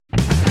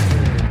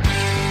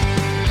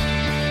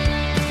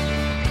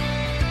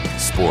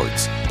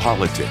sports,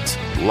 politics,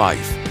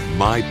 life.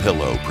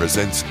 MyPillow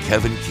presents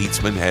Kevin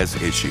Keatsman Has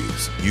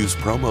Issues. Use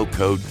promo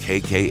code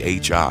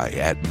KKHI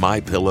at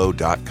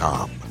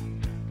MyPillow.com.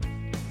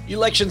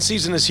 Election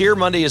season is here.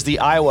 Monday is the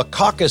Iowa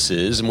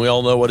Caucuses, and we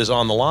all know what is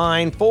on the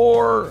line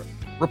for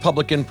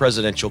Republican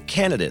presidential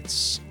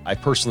candidates. I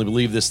personally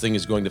believe this thing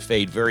is going to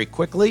fade very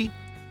quickly.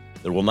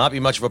 There will not be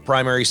much of a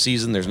primary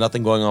season. There's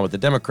nothing going on with the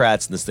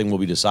Democrats, and this thing will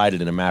be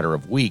decided in a matter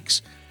of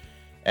weeks.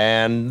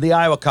 And the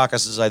Iowa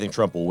caucuses, I think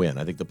Trump will win.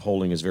 I think the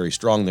polling is very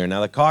strong there.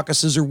 Now, the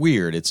caucuses are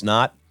weird. It's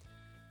not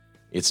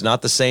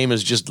the same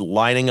as just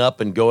lining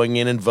up and going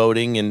in and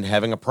voting and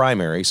having a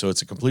primary. So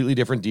it's a completely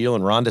different deal.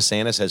 And Ron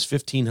DeSantis has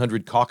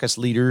 1,500 caucus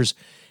leaders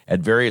at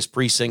various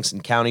precincts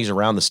and counties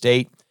around the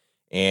state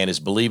and is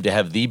believed to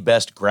have the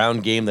best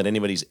ground game that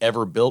anybody's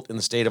ever built in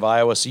the state of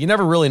Iowa. So you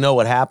never really know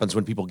what happens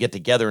when people get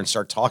together and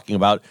start talking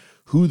about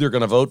who they're going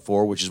to vote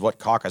for, which is what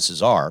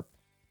caucuses are.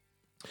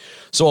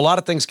 So a lot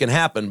of things can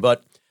happen,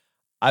 but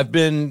I've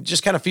been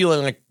just kind of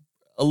feeling like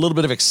a little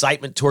bit of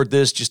excitement toward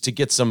this just to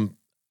get some.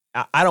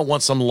 I don't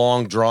want some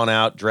long,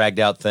 drawn-out,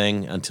 dragged-out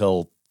thing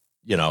until,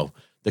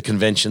 the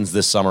conventions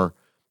this summer.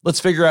 Let's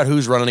figure out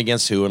who's running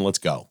against who, and let's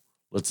go.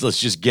 Let's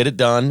just get it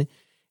done,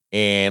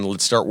 and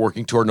let's start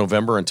working toward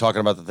November and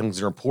talking about the things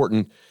that are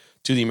important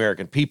to the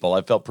American people.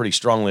 I felt pretty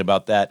strongly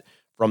about that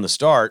from the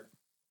start,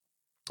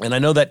 and I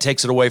know that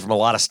takes it away from a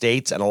lot of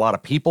states and a lot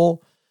of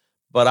people,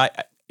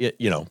 but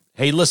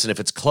hey, listen, if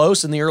it's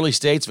close in the early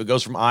states, if it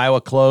goes from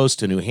Iowa close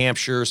to New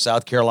Hampshire,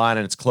 South Carolina,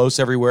 and it's close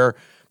everywhere,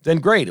 then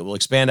great. It will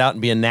expand out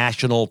and be a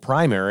national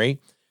primary.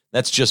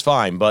 That's just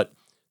fine. But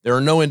there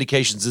are no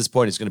indications at this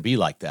point it's going to be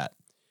like that.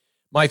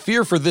 My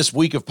fear for this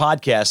week of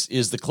podcasts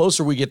is the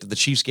closer we get to the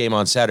Chiefs game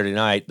on Saturday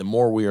night, the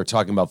more we are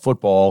talking about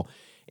football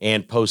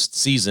and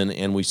postseason,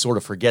 and we sort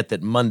of forget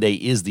that Monday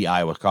is the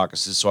Iowa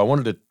caucuses. So I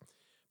wanted to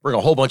bring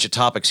a whole bunch of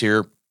topics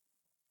here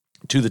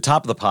to the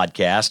top of the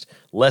podcast,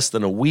 less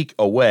than a week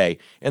away.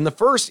 And the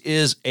first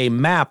is a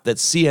map that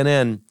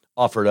CNN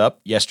offered up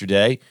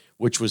yesterday,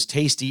 which was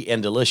tasty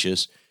and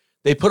delicious.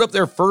 They put up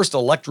their first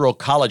electoral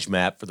college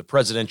map for the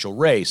presidential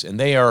race, and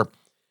they are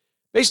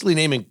basically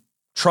naming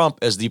Trump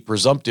as the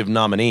presumptive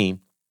nominee.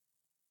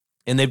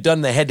 And they've done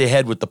the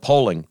head-to-head with the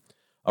polling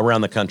around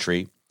the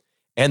country.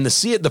 And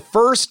the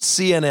first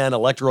CNN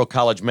electoral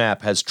college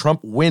map has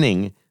Trump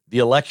winning the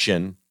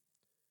election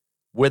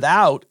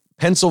without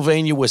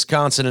Pennsylvania,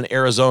 Wisconsin, and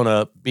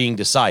Arizona being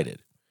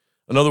decided.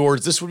 In other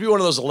words, this would be one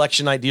of those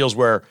election night deals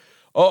where,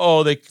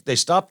 they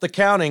stopped the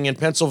counting in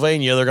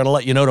Pennsylvania. They're going to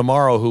let you know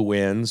tomorrow who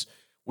wins.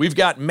 We've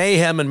got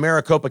mayhem in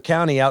Maricopa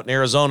County out in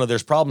Arizona.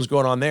 There's problems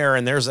going on there,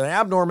 and there's an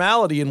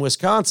abnormality in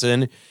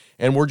Wisconsin,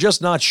 and we're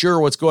just not sure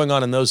what's going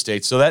on in those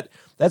states. So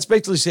that's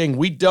basically saying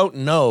we don't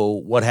know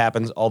what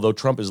happens, although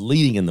Trump is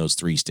leading in those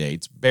three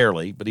states,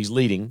 barely, but he's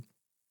leading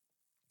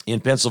in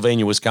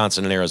Pennsylvania,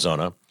 Wisconsin, and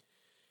Arizona.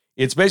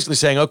 It's basically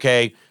saying,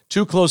 okay,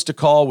 too close to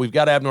call. We've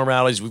got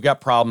abnormalities. We've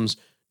got problems.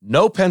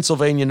 No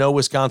Pennsylvania, no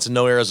Wisconsin,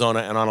 no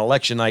Arizona. And on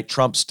election night,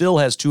 Trump still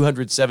has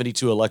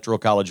 272 electoral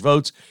college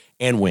votes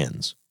and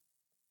wins.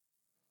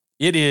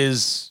 It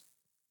is,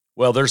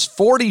 there's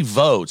 40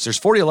 votes. There's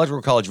 40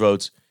 electoral college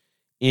votes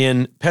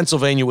in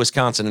Pennsylvania,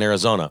 Wisconsin, and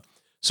Arizona.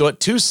 So at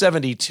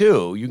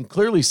 272, you can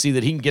clearly see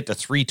that he can get to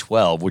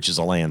 312, which is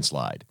a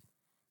landslide,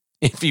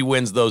 if he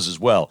wins those as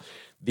well.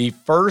 The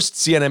first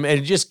CNN, and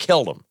it just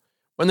killed him.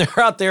 When they're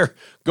out there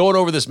going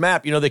over this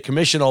map, they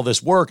commission all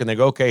this work, and they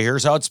go, okay,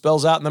 here's how it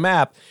spells out in the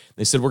map.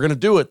 They said, we're going to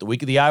do it the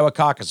week of the Iowa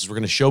caucuses. We're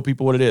going to show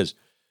people what it is.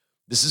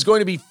 This is going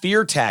to be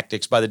fear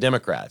tactics by the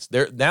Democrats.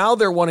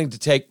 They're wanting to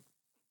take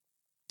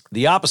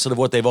the opposite of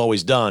what they've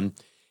always done,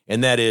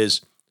 and that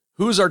is,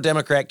 who's our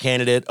Democrat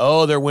candidate?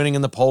 Oh, they're winning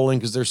in the polling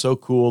because they're so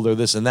cool. They're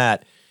this and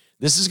that.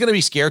 This is going to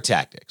be scare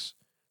tactics.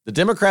 The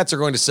Democrats are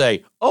going to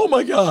say, oh,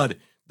 my God,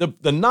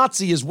 the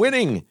Nazi is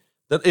winning.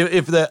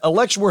 If the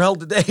election were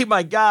held today,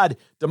 my God,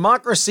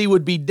 democracy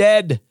would be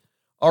dead.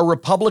 Our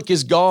republic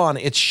is gone.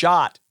 It's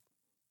shot.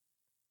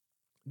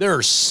 There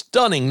are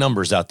stunning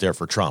numbers out there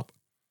for Trump.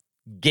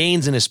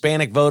 Gains in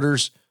Hispanic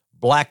voters,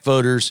 black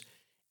voters,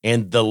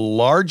 and the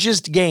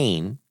largest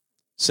gain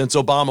since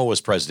Obama was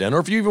president, or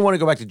if you even want to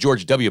go back to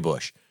George W.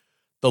 Bush,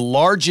 the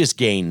largest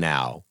gain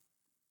now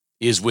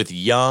is with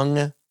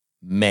young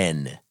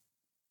men,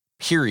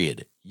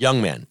 period.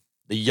 Young men.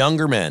 The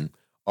younger men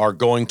are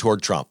going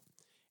toward Trump.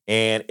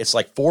 And it's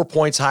like 4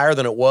 points higher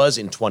than it was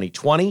in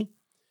 2020.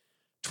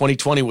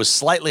 2020 was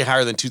slightly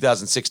higher than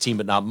 2016,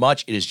 but not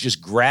much. It is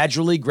just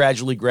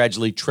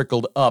gradually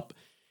trickled up.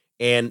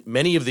 And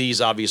many of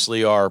these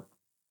obviously are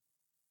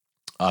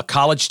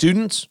college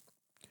students,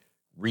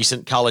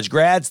 recent college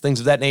grads, things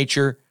of that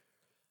nature.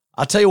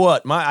 I'll tell you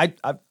what,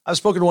 I've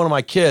spoken to one of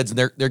my kids, and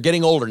they're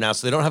getting older now,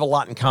 so they don't have a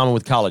lot in common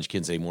with college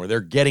kids anymore. They're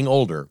getting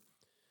older.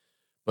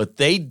 But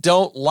they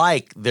don't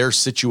like their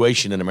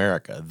situation in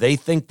America. They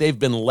think they've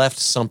been left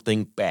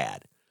something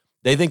bad.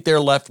 They think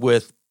they're left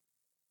with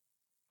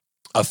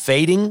a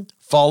fading,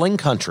 falling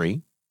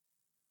country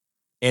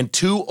and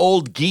two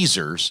old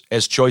geezers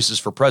as choices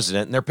for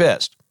president, and they're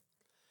pissed.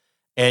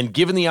 And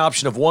given the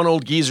option of one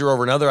old geezer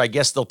over another, I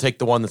guess they'll take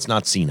the one that's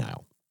not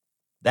senile.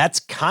 That's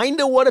kind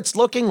of what it's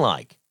looking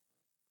like.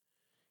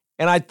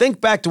 And I think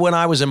back to when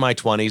I was in my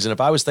 20s, and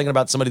if I was thinking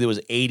about somebody that was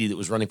 80 that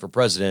was running for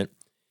president,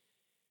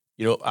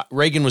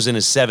 Reagan was in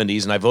his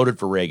 70s, and I voted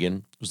for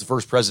Reagan. It was the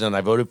first president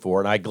I voted for,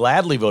 and I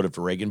gladly voted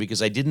for Reagan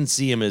because I didn't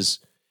see him as,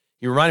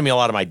 he reminded me a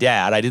lot of my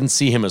dad. I didn't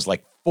see him as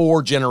like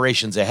 4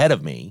 generations ahead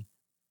of me.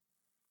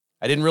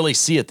 I didn't really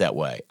see it that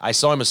way. I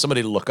saw him as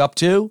somebody to look up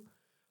to.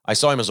 I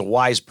saw him as a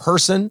wise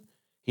person.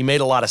 He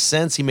made a lot of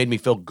sense. He made me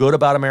feel good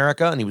about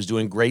America, and he was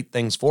doing great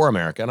things for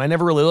America, and I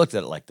never really looked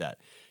at it like that.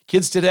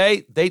 Kids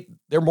today,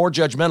 they're more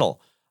judgmental.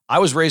 I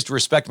was raised to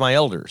respect my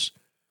elders.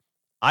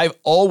 I've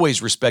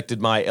always respected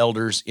my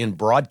elders in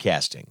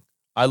broadcasting.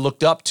 I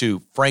looked up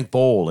to Frank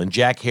Bowl and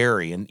Jack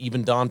Harry and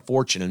even Don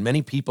Fortune and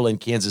many people in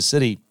Kansas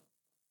City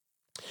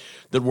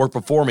that worked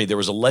before me. There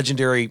was a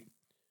legendary,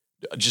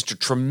 just a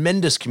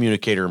tremendous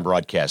communicator and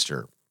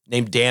broadcaster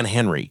named Dan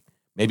Henry.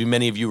 Maybe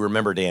many of you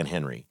remember Dan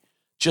Henry.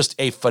 Just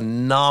a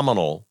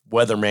phenomenal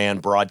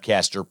weatherman,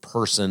 broadcaster,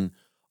 person,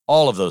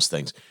 all of those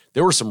things.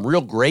 There were some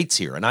real greats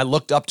here, and I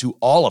looked up to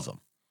all of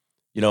them.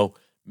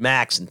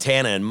 Max and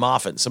Tana and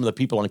Moffat and some of the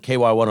people on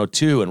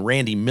KY102 and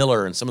Randy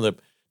Miller and some of the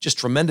just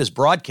tremendous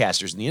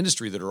broadcasters in the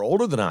industry that are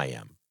older than I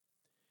am.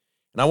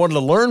 And I wanted to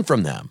learn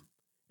from them,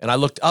 and I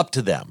looked up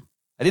to them.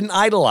 I didn't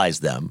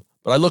idolize them,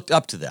 but I looked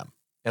up to them,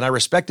 and I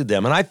respected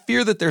them. And I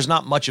fear that there's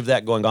not much of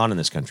that going on in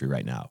this country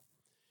right now.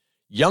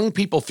 Young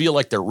people feel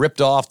like they're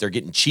ripped off, they're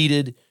getting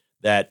cheated,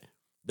 that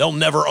they'll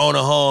never own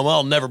a home,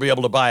 I'll never be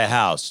able to buy a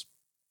house.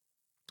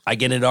 I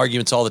get into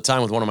arguments all the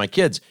time with one of my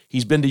kids.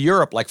 He's been to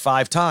Europe like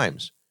 5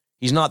 times.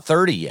 He's not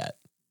 30 yet.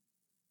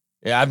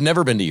 Yeah, I've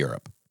never been to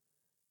Europe.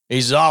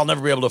 He says, I'll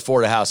never be able to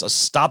afford a house.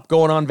 Stop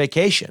going on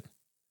vacation.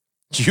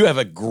 You have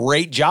a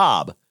great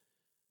job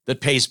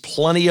that pays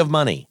plenty of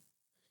money.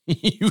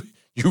 You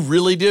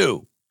really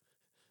do.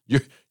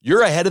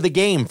 You're ahead of the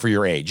game for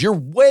your age. You're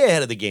way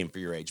ahead of the game for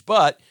your age,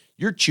 but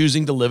you're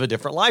choosing to live a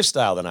different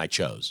lifestyle than I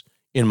chose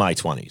in my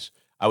 20s.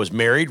 I was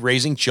married,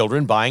 raising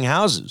children, buying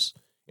houses,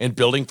 and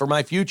building for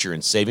my future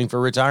and saving for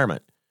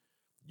retirement.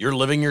 You're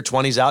living your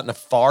 20s out in a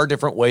far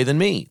different way than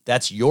me.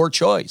 That's your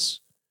choice.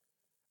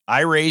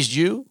 I raised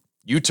you.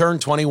 You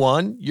turned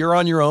 21. You're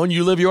on your own.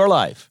 You live your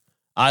life.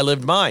 I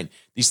lived mine.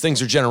 These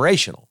things are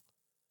generational.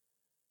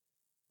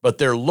 But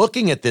they're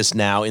looking at this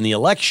now in the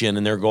election,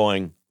 and they're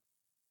going,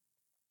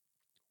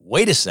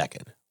 wait a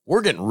second.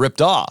 We're getting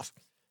ripped off.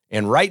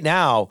 And right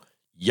now,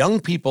 young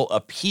people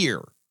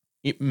appear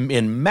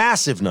in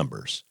massive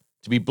numbers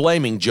to be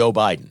blaming Joe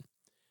Biden.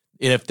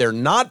 And if they're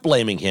not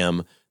blaming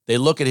him, they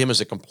look at him as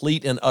a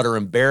complete and utter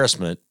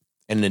embarrassment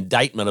and an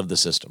indictment of the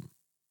system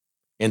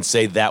and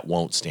say that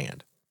won't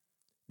stand.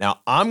 Now,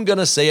 I'm going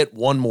to say it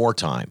one more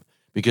time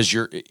because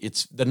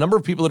it's the number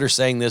of people that are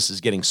saying this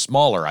is getting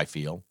smaller, I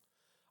feel.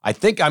 I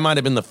think I might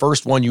have been the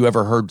first one you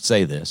ever heard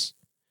say this,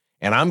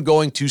 and I'm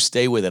going to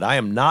stay with it. I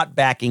am not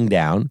backing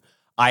down.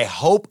 I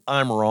hope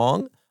I'm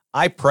wrong.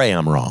 I pray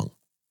I'm wrong.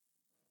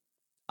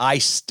 I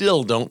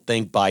still don't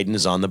think Biden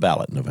is on the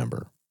ballot in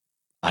November.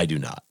 I do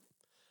not.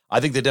 I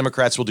think the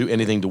Democrats will do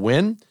anything to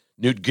win.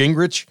 Newt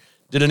Gingrich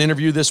did an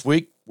interview this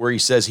week where he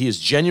says he is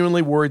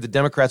genuinely worried the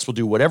Democrats will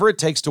do whatever it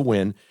takes to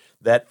win,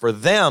 that for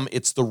them,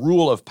 it's the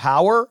rule of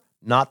power,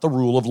 not the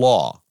rule of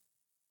law.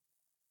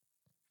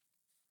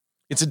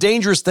 It's a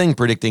dangerous thing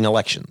predicting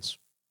elections.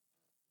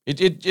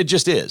 It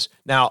just is.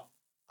 Now,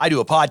 I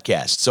do a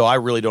podcast, so I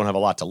really don't have a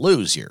lot to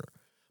lose here.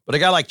 But a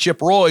guy like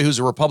Chip Roy, who's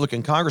a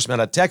Republican congressman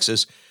out of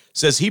Texas,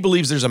 says he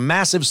believes there's a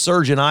massive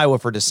surge in Iowa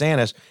for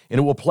DeSantis, and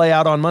it will play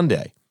out on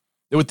Monday.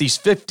 With these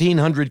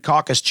 1,500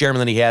 caucus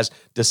chairmen that he has,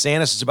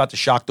 DeSantis is about to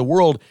shock the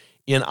world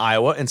in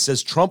Iowa and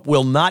says Trump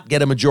will not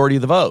get a majority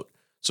of the vote.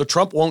 So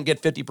Trump won't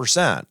get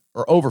 50%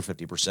 or over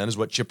 50% is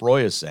what Chip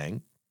Roy is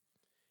saying.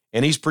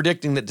 And he's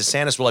predicting that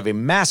DeSantis will have a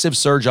massive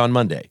surge on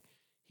Monday.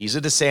 He's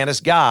a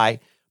DeSantis guy,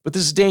 but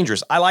this is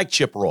dangerous. I like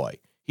Chip Roy.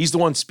 He's the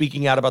one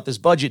speaking out about this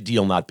budget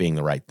deal not being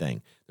the right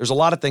thing. There's a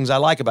lot of things I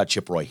like about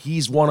Chip Roy.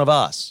 He's one of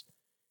us.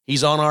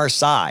 He's on our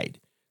side.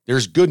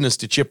 There's goodness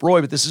to Chip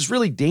Roy, but this is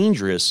really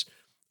dangerous.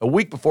 A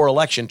week before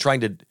election, trying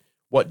to,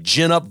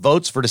 gin up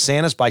votes for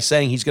DeSantis by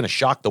saying he's going to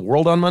shock the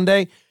world on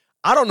Monday?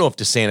 I don't know if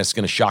DeSantis is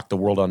going to shock the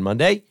world on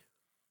Monday.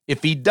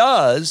 If he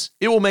does,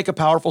 it will make a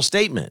powerful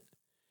statement.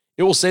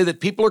 It will say that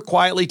people are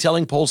quietly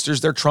telling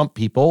pollsters they're Trump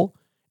people,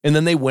 and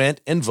then they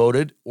went and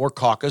voted or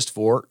caucused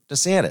for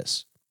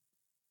DeSantis.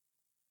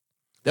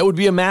 That would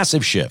be a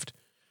massive shift.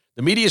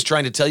 The media is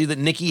trying to tell you that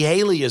Nikki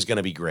Haley is going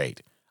to be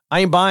great.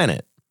 I ain't buying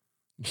it.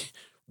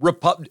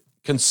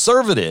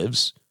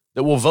 Conservatives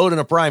that will vote in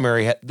a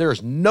primary,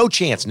 there's no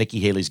chance Nikki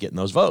Haley's getting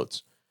those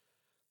votes.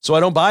 So I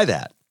don't buy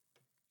that.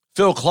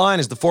 Phil Klein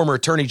is the former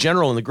attorney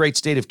general in the great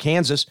state of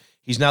Kansas.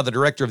 He's now the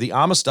director of the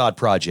Amistad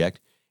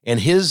Project, and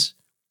his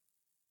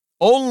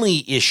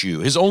only issue,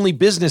 his only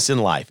business in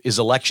life is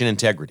election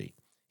integrity.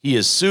 He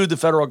has sued the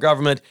federal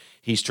government.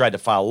 He's tried to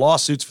file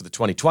lawsuits for the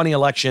 2020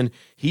 election.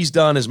 He's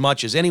done as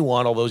much as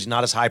anyone, although he's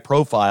not as high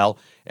profile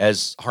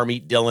as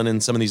Harmeet Dillon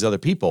and some of these other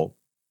people.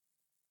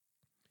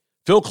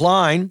 Phil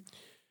Klein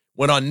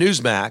went on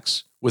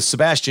Newsmax with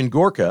Sebastian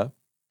Gorka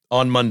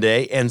on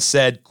Monday and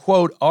said,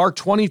 quote, our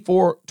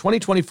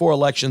 2024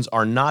 elections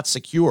are not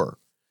secure.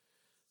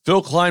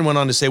 Phil Klein went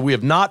on to say, we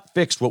have not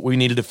fixed what we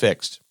needed to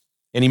fix.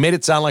 And he made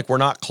it sound like we're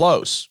not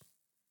close.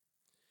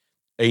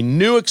 A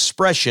new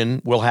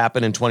expression will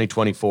happen in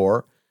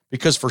 2024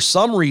 because for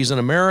some reason,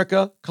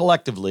 America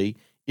collectively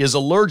is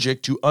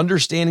allergic to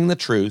understanding the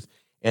truth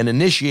and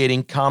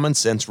initiating common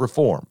sense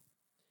reform.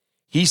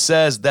 He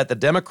says that the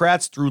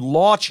Democrats, through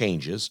law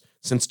changes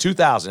since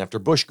 2000, after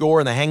Bush, Gore,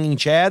 and the hanging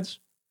chads,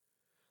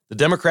 the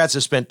Democrats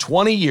have spent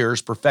 20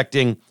 years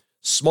perfecting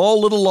small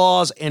little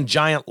laws and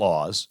giant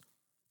laws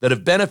that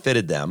have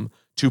benefited them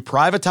to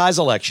privatize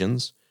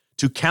elections,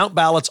 to count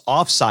ballots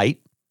off-site,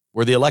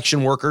 where the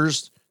election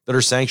workers that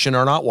are sanctioned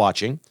are not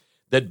watching,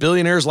 that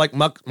billionaires like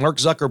Mark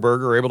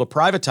Zuckerberg are able to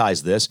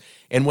privatize this.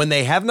 And when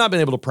they have not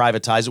been able to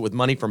privatize it with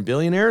money from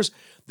billionaires,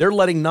 they're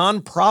letting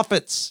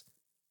nonprofits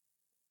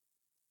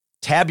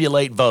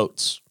tabulate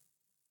votes.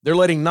 They're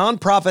letting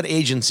nonprofit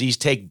agencies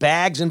take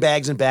bags and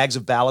bags and bags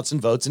of ballots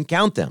and votes and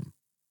count them.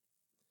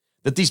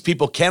 That these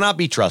people cannot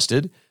be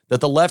trusted,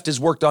 that the left has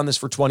worked on this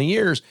for 20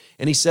 years.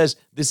 And he says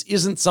this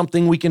isn't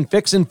something we can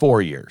fix in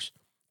 4 years.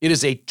 It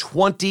is a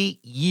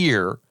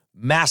 20-year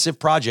massive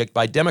project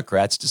by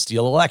Democrats to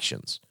steal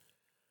elections.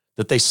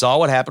 That they saw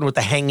what happened with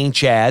the hanging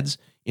chads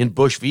in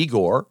Bush v.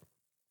 Gore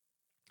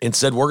and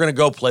said, we're going to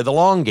go play the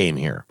long game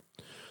here.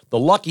 The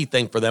lucky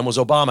thing for them was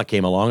Obama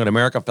came along and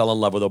America fell in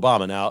love with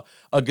Obama. Now,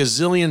 a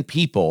gazillion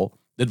people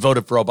that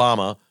voted for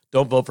Obama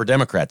don't vote for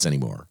Democrats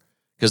anymore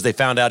because they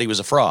found out he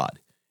was a fraud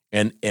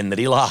and that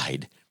he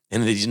lied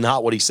and that he's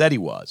not what he said he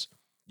was.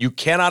 You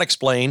cannot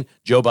explain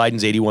Joe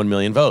Biden's 81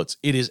 million votes.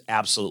 It is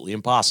absolutely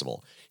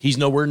impossible. He's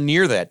nowhere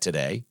near that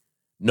today.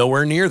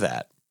 Nowhere near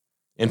that.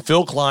 And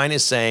Phil Klein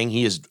is saying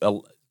he is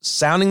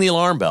sounding the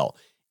alarm bell.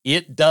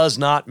 It does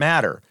not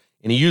matter.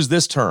 And he used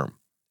this term,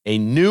 a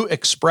new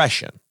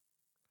expression.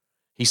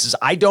 He says,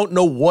 I don't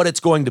know what it's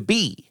going to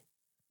be,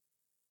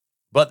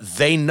 but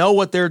they know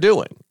what they're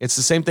doing. It's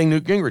the same thing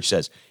Newt Gingrich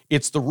says.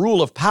 It's the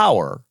rule of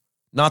power,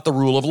 not the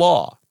rule of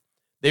law.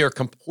 They are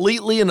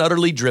completely and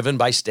utterly driven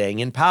by staying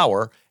in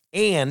power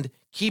and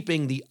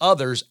keeping the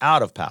others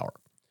out of power.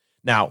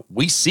 Now,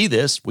 we see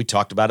this. We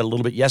talked about it a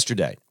little bit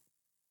yesterday.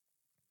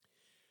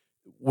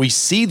 We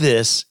see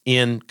this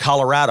in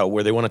Colorado,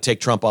 where they want to take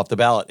Trump off the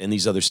ballot, in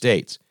these other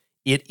states.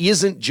 It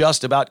isn't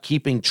just about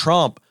keeping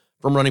Trump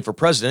from running for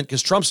president,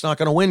 because Trump's not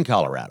going to win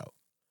Colorado.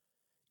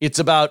 It's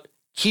about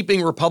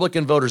keeping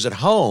Republican voters at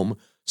home,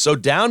 so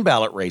down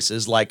ballot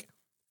races like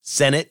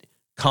Senate,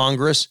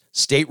 Congress,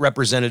 state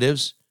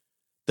representatives,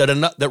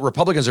 that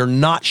Republicans are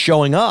not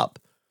showing up.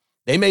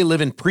 They may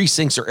live in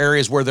precincts or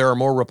areas where there are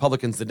more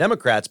Republicans than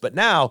Democrats, but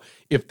now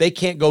if they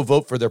can't go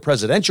vote for their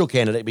presidential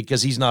candidate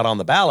because he's not on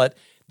the ballot,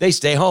 they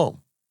stay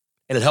home.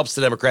 And it helps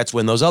the Democrats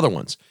win those other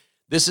ones.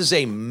 This is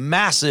a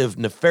massive,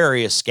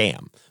 nefarious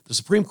scam. The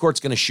Supreme Court's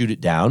going to shoot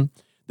it down.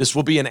 This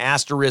will be an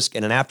asterisk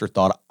and an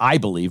afterthought, I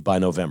believe, by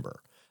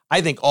November.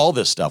 I think all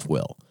this stuff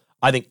will.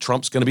 I think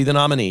Trump's going to be the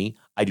nominee.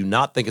 I do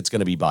not think it's going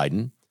to be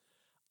Biden.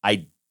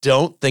 I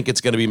don't think it's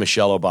going to be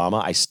Michelle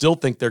Obama. I still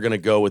think they're going to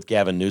go with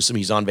Gavin Newsom.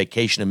 He's on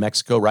vacation in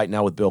Mexico right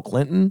now with Bill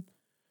Clinton.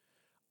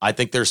 I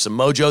think there's some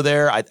mojo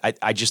there.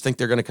 I just think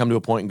they're going to come to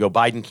a point and go,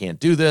 Biden can't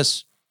do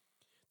this.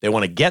 They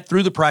want to get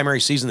through the primary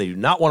season. They do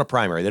not want a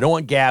primary. They don't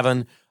want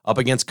Gavin up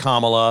against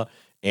Kamala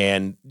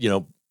and,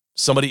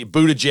 somebody,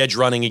 Buttigieg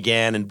running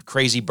again and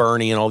crazy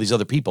Bernie and all these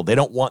other people. They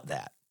don't want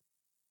that.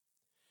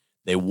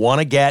 They want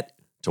to get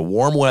to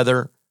warm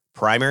weather.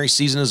 Primary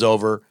season is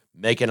over.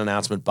 Make an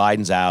announcement.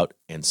 Biden's out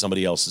and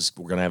somebody else is,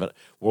 we're going to have it.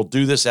 We'll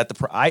do this at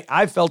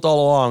I felt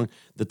all along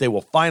that they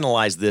will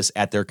finalize this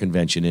at their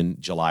convention in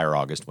July or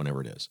August,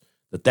 whenever it is.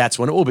 That's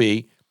when it will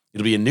be.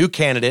 It'll be a new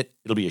candidate.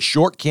 It'll be a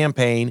short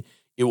campaign.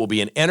 It will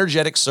be an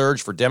energetic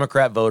surge for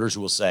Democrat voters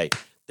who will say,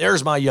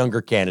 there's my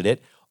younger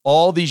candidate.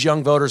 All these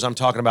young voters I'm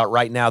talking about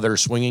right now that are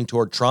swinging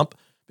toward Trump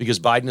because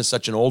Biden is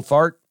such an old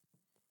fart,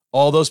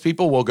 all those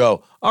people will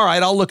go, all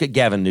right, I'll look at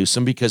Gavin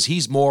Newsom because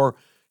he's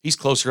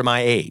closer to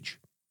my age.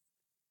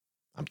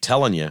 I'm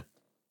telling you,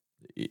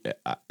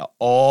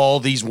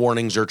 all these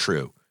warnings are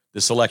true.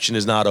 This election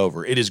is not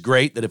over. It is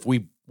great that if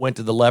we went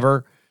to the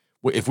lever,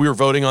 if we were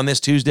voting on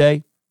this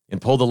Tuesday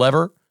and pulled the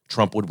lever,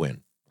 Trump would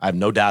win. I have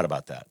no doubt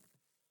about that.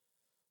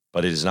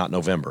 But it is not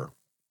November.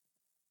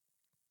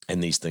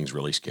 And these things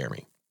really scare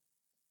me.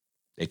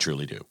 They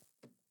truly do.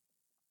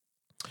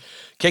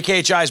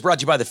 KKHI is brought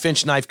to you by the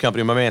Finch Knife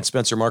Company. My man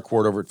Spencer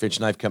Marquardt over at Finch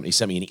Knife Company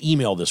sent me an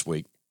email this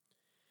week.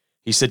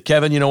 He said,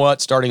 Kevin, you know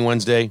what? Starting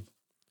Wednesday,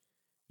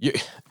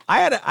 I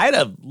had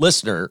a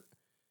listener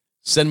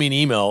send me an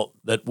email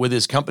that with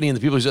his company and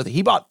the people he's with,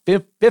 he bought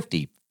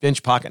 50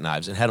 Finch pocket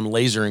knives and had them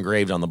laser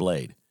engraved on the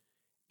blade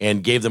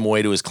and gave them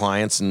away to his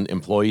clients and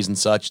employees and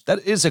such. That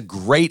is a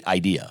great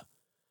idea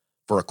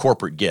for a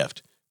corporate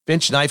gift.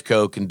 Finch Knife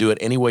Co. can do it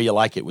any way you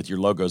like it with your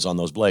logos on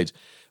those blades.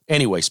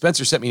 Anyway,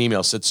 Spencer sent me an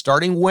email, said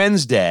starting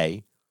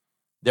Wednesday,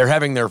 they're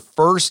having their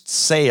first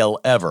sale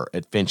ever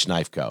at Finch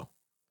Knife Co.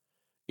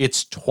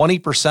 It's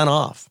 20%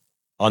 off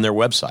on their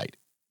website.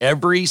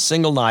 Every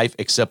single knife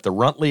except the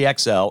Runtley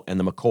XL and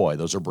the McCoy.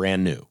 Those are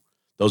brand new.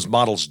 Those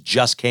models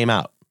just came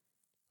out.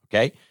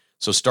 Okay?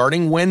 So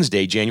starting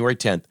Wednesday, January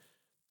 10th,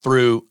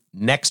 through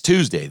next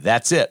Tuesday,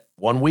 that's it.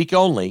 1 week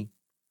only,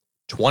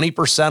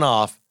 20%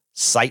 off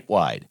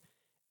site-wide.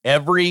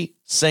 Every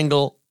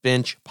single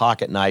Finch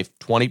pocket knife,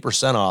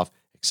 20% off,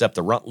 except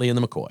the Runtley and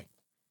the McCoy.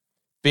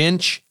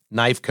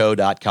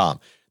 FinchKnifeCo.com.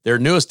 Their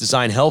newest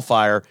design,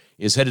 Hellfire,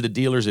 is headed to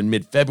dealers in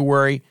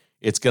mid-February.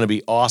 It's going to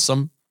be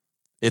awesome.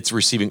 It's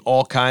receiving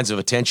all kinds of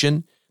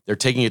attention. They're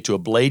taking it to a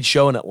blade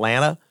show in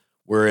Atlanta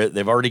where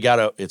they've already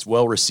got it's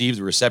well-received,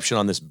 the reception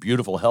on this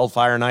beautiful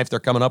Hellfire knife they're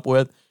coming up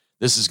with.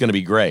 This is going to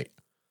be great.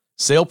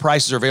 Sale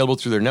prices are available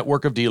through their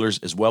network of dealers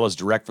as well as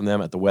direct from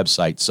them at the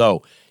website.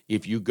 So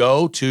if you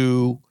go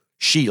to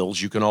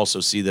Shields, you can also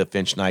see the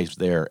Finch knives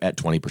there at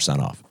 20%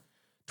 off.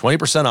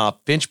 20% off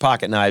Finch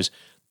pocket knives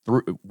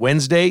through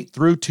Wednesday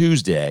through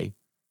Tuesday,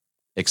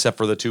 except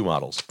for the two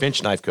models.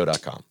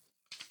 FinchKnifeCo.com.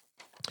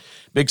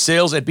 Big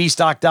sales at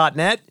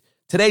bstock.net.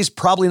 Today's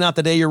probably not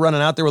the day you're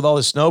running out there with all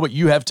this snow, but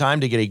you have time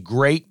to get a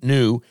great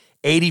new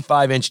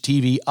 85-inch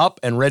TV up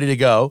and ready to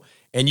go,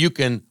 and you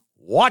can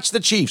watch the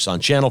Chiefs on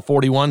Channel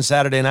 41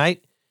 Saturday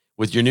night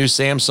with your new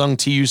Samsung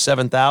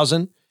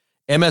TU7000.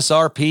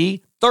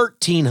 MSRP,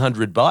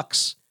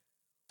 $1,300.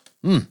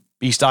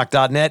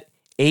 bstock.net,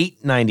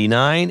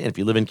 $899. And if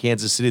you live in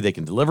Kansas City, they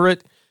can deliver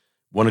it.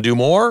 Want to do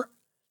more?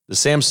 The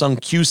Samsung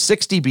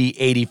Q60B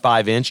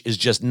 85-inch is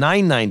just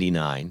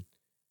 $999.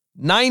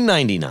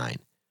 $999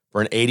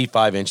 for an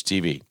 85-inch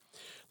TV.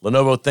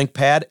 Lenovo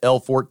ThinkPad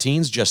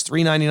L14s, just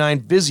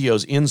 $399.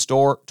 Vizio's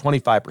in-store,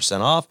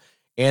 25% off.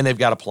 And they've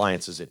got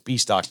appliances at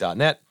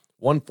bstock.net,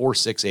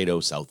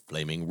 14680 South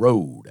Flaming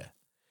Road.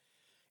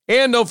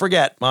 And don't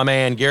forget, my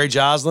man Gary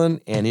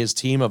Joslin and his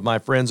team of my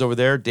friends over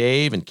there,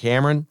 Dave and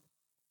Cameron.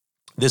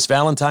 This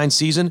Valentine's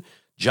season,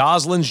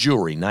 Joslin's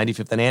Jewelry,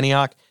 95th and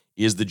Antioch,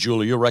 is the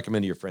jeweler you'll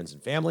recommend to your friends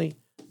and family.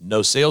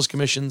 No sales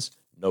commissions,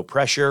 no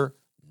pressure,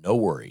 no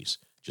worries.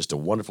 Just a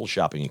wonderful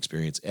shopping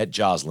experience at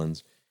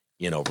Joslin's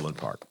in Overland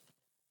Park.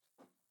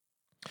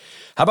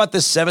 How about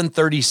this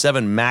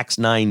 737 MAX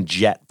 9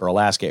 jet for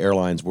Alaska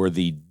Airlines where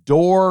the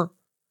door,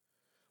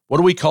 what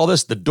do we call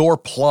this? The door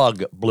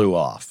plug blew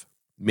off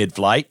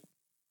mid-flight.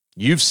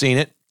 You've seen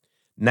it.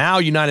 Now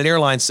United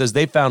Airlines says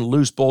they found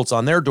loose bolts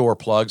on their door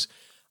plugs.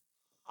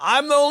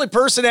 I'm the only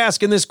person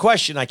asking this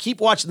question. I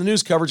keep watching the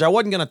news coverage. I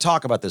wasn't going to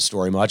talk about this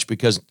story much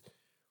because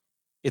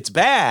it's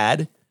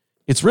bad.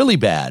 It's really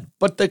bad.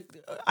 But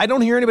I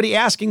don't hear anybody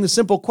asking the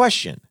simple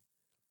question.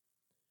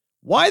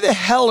 Why the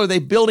hell are they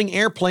building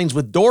airplanes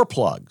with door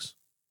plugs?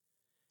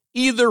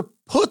 Either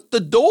put the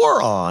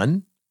door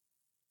on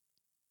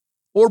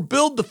or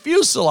build the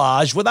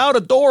fuselage without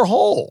a door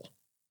hole.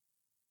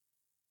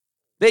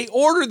 They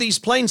order these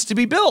planes to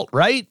be built,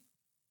 right?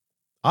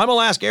 I'm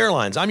Alaska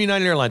Airlines. I'm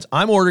United Airlines.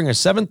 I'm ordering a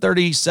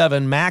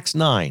 737 MAX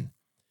 9.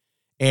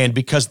 And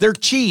because they're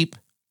cheap,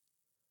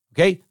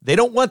 okay, they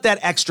don't want that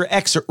extra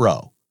exit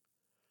row.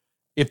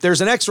 If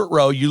there's an exit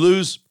row, you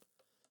lose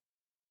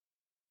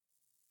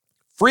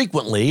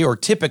frequently or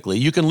typically,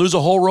 you can lose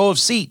a whole row of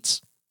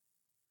seats.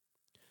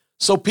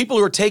 So people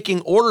who are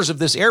taking orders of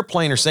this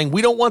airplane are saying,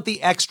 we don't want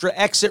the extra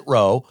exit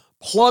row,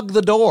 plug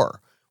the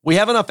door. We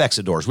have enough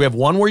exit doors. We have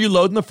one where you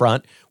load in the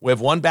front. We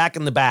have one back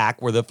in the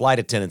back where the flight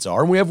attendants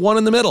are. And we have one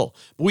in the middle.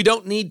 But we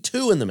don't need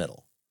two in the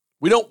middle.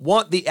 We don't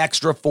want the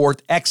extra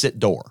fourth exit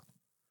door.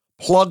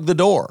 Plug the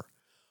door.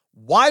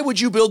 Why would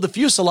you build the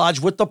fuselage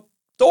with the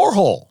door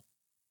hole?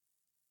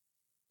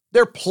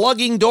 They're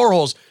plugging door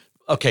holes.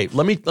 Okay,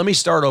 let me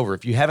start over.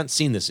 If you haven't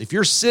seen this, if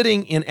you're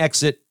sitting in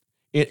exit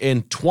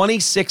in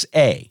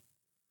 26A,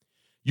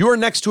 you are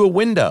next to a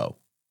window.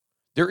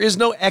 There is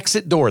no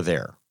exit door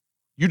there.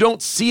 You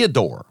don't see a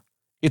door.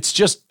 It's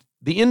just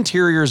the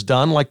interior is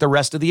done like the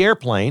rest of the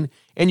airplane,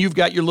 and you've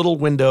got your little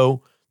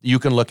window that you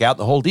can look out,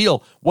 the whole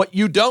deal. What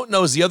you don't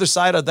know is the other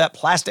side of that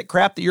plastic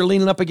crap that you're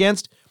leaning up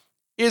against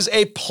is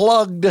a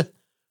plugged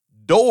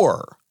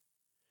door.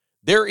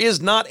 There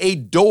is not a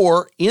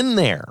door in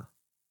there.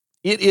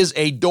 It is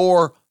a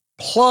door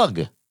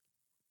plug.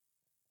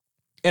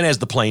 And as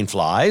the plane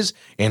flies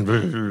and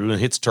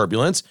hits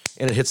turbulence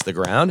and it hits the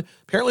ground,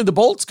 apparently the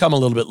bolts come a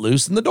little bit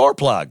loose in the door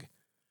plug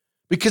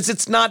because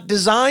it's not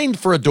designed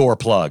for a door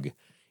plug.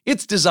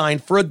 It's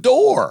designed for a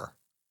door.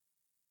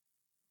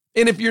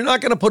 And if you're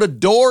not going to put a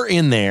door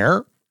in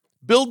there,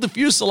 build the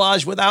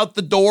fuselage without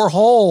the door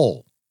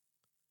hole.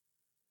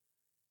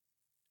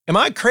 Am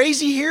I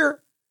crazy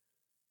here?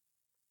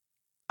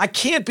 I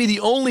can't be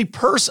the only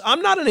person.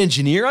 I'm not an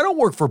engineer. I don't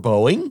work for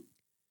Boeing.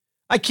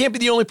 I can't be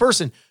the only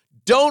person.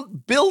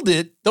 Don't build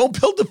it. Don't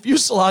build the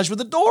fuselage with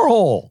a door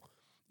hole.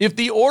 If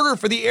the order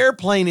for the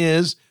airplane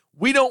is,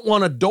 we don't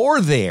want a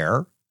door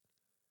there,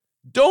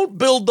 don't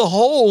build the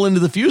hole into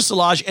the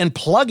fuselage and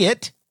plug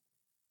it.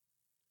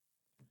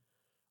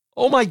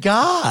 Oh my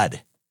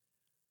God.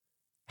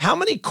 How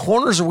many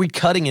corners are we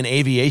cutting in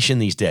aviation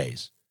these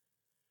days?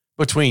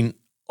 Between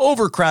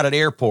overcrowded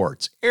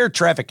airports, air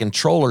traffic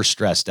controllers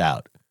stressed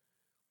out,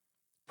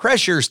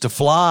 pressures to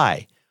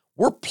fly.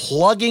 We're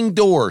plugging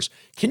doors.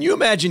 Can you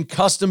imagine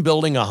custom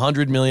building a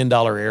 $100 million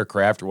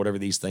aircraft or whatever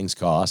these things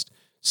cost?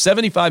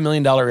 $75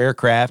 million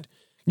aircraft.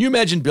 Can you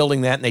imagine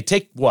building that? And they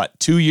take,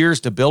 2 years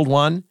to build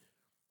one?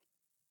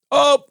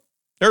 Oh,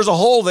 there's a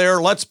hole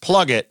there. Let's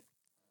plug it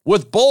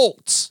with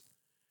bolts.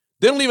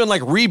 They don't even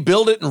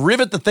rebuild it and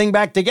rivet the thing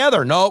back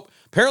together. Nope.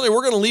 Apparently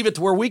we're going to leave it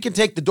to where we can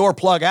take the door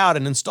plug out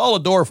and install a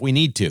door if we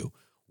need to.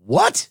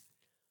 What?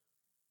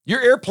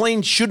 Your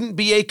airplane shouldn't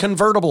be a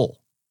convertible.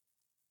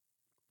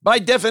 By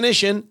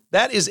definition,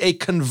 that is a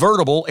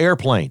convertible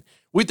airplane.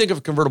 We think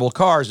of convertible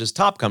cars as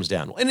top comes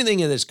down. Well, anything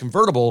that is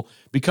convertible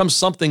becomes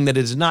something that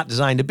it is not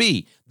designed to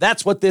be.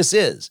 That's what this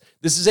is.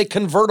 This is a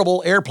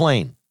convertible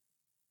airplane.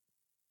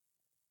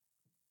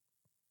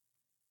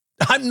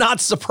 I'm not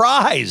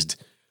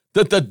surprised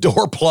that the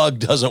door plug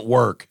doesn't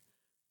work.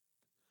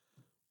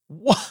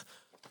 What?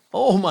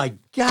 Oh my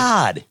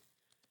God.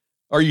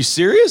 Are you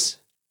serious?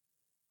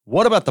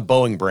 What about the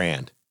Boeing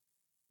brand?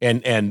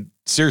 And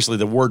seriously,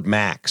 the word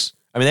MAX.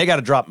 I mean, they got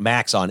to drop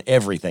MAX on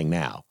everything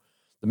now.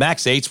 The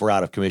MAX 8s were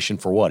out of commission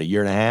for a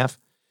year and a half?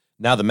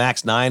 Now the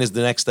MAX 9 is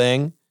the next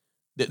thing.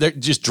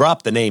 Just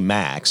drop the name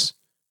MAX.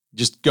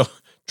 Just go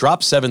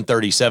drop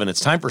 737.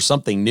 It's time for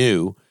something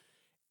new.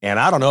 And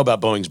I don't know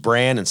about Boeing's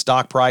brand and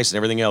stock price and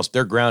everything else.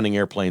 They're grounding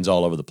airplanes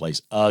all over the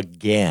place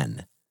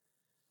again.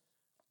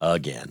 Oh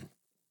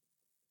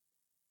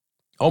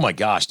my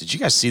gosh. Did you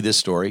guys see this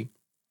story?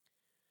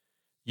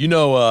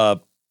 You've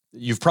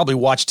probably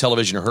watched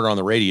television or heard on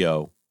the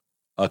radio,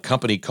 a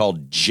company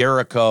called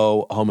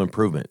Jericho Home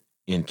Improvement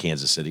in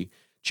Kansas City.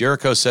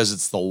 Jericho says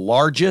it's the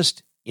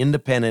largest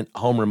independent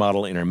home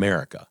remodel in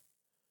America.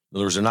 In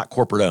other words, they're not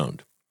corporate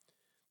owned.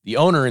 The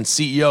owner and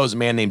CEO is a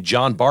man named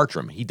John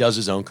Bartrom. He does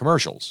his own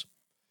commercials.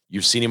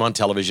 You've seen him on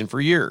television for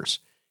years.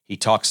 He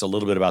talks a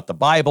little bit about the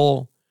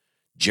Bible.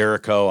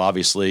 Jericho,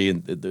 obviously,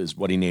 is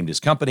what he named his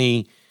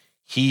company.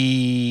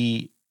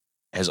 He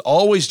has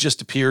always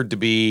just appeared to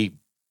be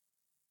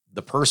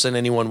the person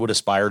anyone would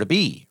aspire to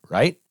be,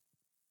 right?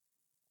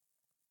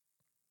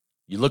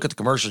 You look at the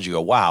commercials, you go,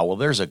 wow, well,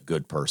 there's a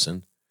good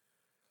person.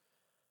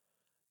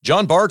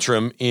 John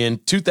Bartrom in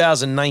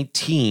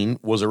 2019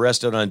 was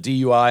arrested on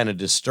DUI and a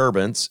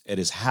disturbance at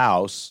his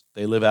house.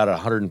 They live out at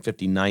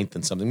 159th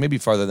and something, maybe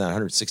farther than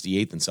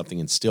 168th and something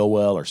in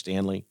Stillwell or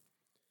Stanley.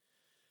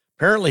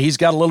 Apparently, he's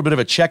got a little bit of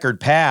a checkered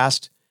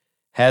past,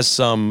 has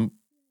some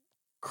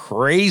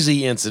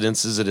crazy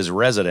incidences at his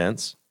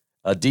residence,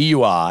 a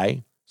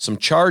DUI, some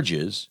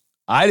charges.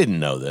 I didn't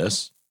know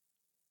this.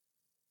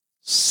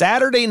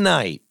 Saturday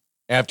night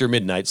after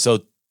midnight,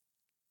 so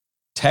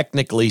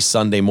technically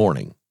Sunday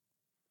morning,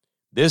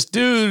 this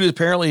dude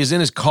apparently is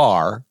in his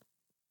car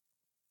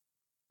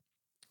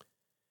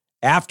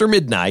after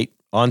midnight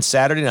on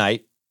Saturday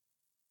night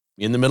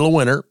in the middle of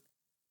winter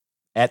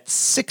at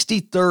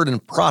 63rd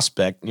and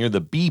Prospect near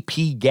the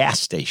BP gas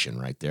station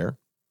right there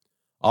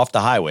off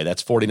the highway.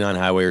 That's 49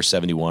 highway or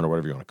 71 or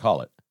whatever you want to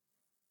call it.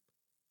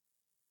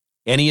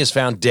 And he is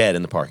found dead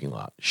in the parking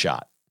lot,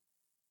 shot.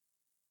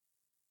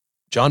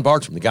 John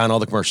Bartrom, the guy in all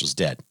the commercials,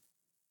 dead.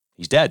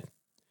 He's dead.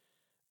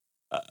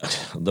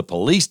 The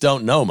police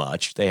don't know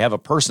much. They have a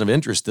person of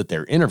interest that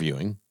they're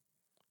interviewing.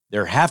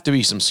 There have to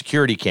be some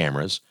security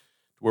cameras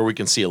where we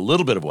can see a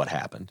little bit of what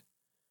happened.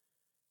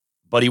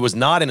 But he was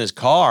not in his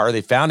car.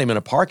 They found him in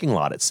a parking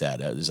lot, it said.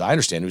 As I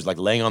understand, he was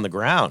laying on the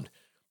ground.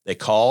 They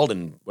called,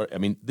 and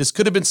this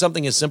could have been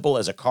something as simple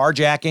as a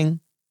carjacking,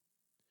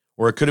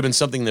 or it could have been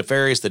something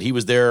nefarious that he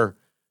was there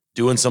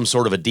doing some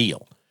sort of a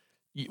deal.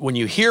 When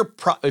you hear,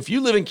 if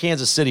you live in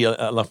Kansas City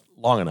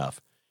long enough,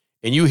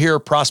 and you hear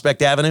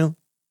Prospect Avenue,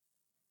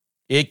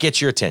 it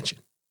gets your attention.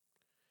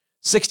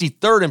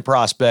 63rd and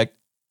Prospect,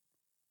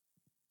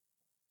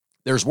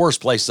 there's worse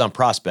places on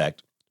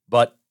Prospect,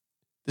 but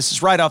this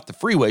is right off the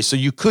freeway, so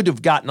you could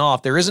have gotten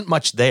off. There isn't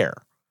much there.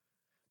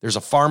 There's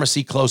a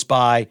pharmacy close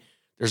by.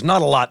 There's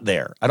not a lot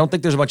there. I don't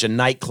think there's a bunch of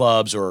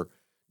nightclubs or,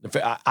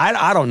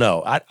 I don't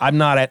know. I'm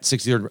not at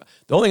 63rd.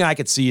 The only thing I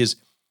could see is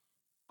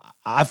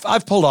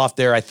I've pulled off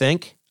there, I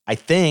think.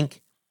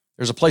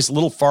 There's a place a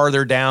little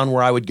farther down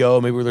where I would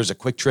go, maybe where there's a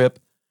quick trip.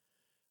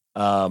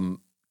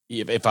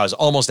 If I was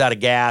almost out of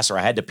gas or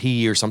I had to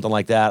pee or something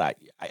like that,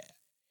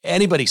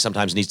 anybody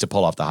sometimes needs to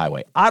pull off the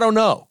highway. I don't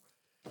know.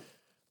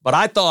 But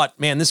I thought,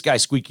 man, this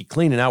guy's squeaky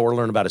clean, and now we're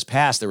learning about his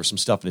past. There was some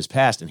stuff in his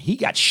past, and he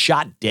got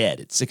shot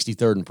dead at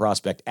 63rd and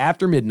Prospect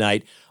after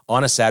midnight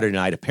on a Saturday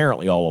night,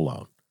 apparently all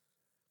alone.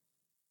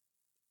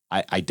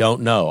 I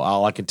don't know.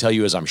 All I can tell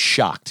you is I'm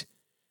shocked.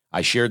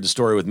 I shared the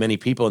story with many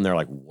people, and they're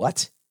like,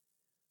 what?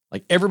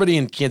 Everybody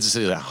in Kansas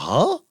City is like,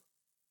 huh?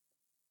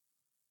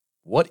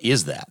 What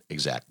is that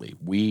exactly?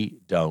 We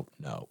don't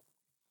know.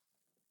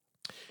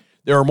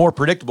 There are more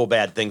predictable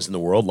bad things in the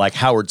world, like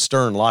Howard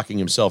Stern locking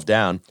himself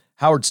down.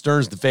 Howard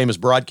Stern's the famous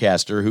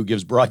broadcaster who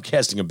gives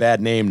broadcasting a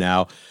bad name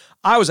now.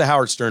 I was a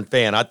Howard Stern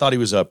fan. I thought he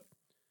was a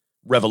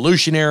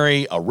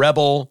revolutionary, a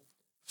rebel,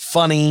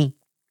 funny,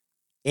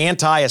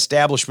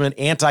 anti-establishment,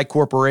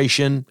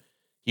 anti-corporation.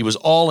 He was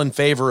all in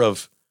favor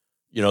of,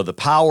 the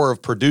power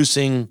of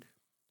producing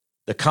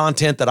the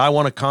content that I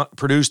want to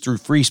produce through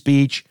free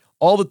speech,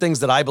 all the things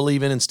that I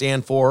believe in and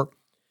stand for.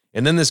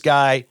 And then this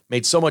guy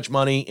made so much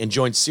money and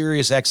joined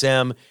Sirius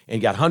XM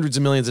and got hundreds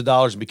of millions of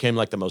dollars and became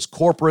like the most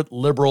corporate,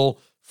 liberal,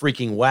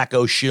 freaking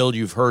wacko shield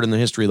you've heard in the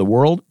history of the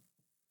world.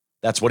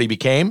 That's what he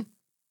became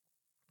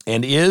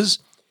and is.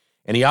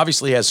 And he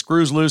obviously has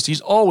screws loose. He's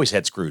always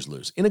had screws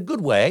loose in a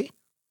good way.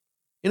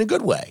 In a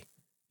good way.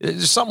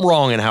 There's something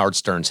wrong in Howard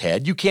Stern's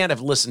head. You can't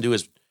have listened to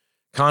his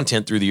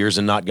content through the years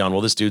and not gone,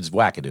 well, this dude's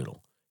wackadoodle.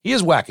 He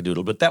is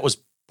wackadoodle, but that was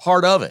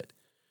part of it.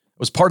 It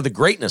was part of the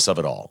greatness of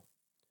it all.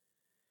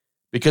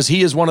 Because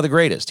he is one of the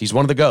greatest. He's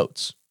one of the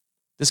GOATs.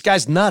 This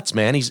guy's nuts,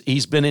 man.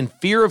 He's been in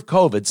fear of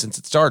COVID since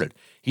it started.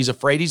 He's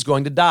afraid he's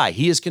going to die.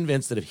 He is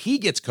convinced that if he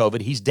gets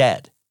COVID, he's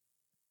dead.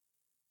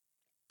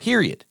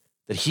 Period.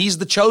 That he's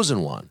the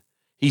chosen one.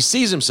 He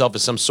sees himself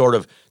as some sort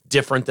of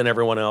different than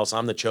everyone else.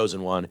 I'm the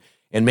chosen one.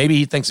 And maybe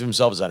he thinks of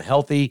himself as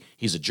unhealthy.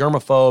 He's a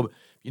germaphobe.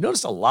 You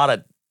notice a lot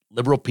of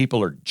liberal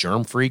people are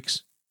germ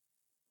freaks?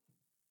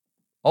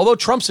 Although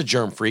Trump's a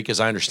germ freak, as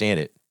I understand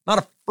it. Not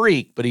a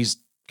freak, but he's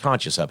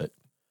conscious of it.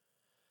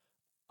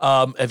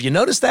 Have you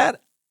noticed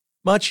that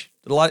much?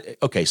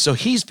 Okay, so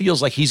he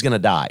feels like he's going to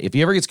die. If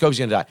he ever gets COVID, he's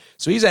going to die.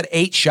 So he's had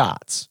 8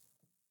 shots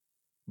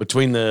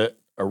between the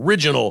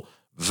original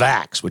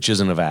vax, which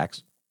isn't a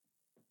vax,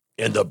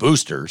 and the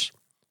boosters.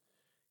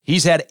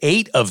 He's had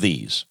 8 of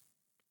these.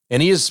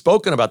 And he has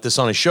spoken about this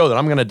on his show that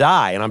I'm going to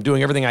die and I'm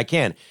doing everything I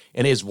can.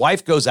 And his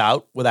wife goes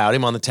out without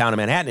him on the town of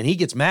Manhattan and he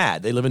gets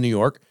mad. They live in New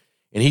York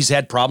and he's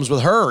had problems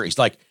with her. He's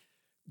like,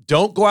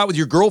 don't go out with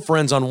your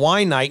girlfriends on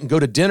wine night and go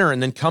to dinner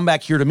and then come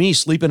back here to me,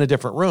 sleep in a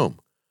different room.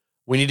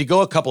 We need to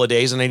go a couple of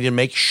days and I need to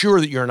make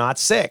sure that you're not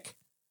sick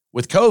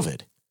with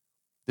COVID.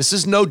 This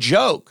is no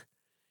joke.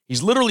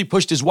 He's literally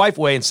pushed his wife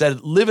away and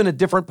said, live in a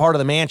different part of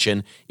the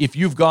mansion if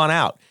you've gone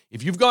out.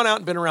 If you've gone out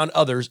and been around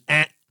others,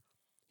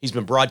 he's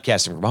been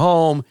broadcasting from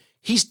home.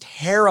 He's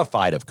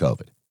terrified of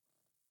COVID.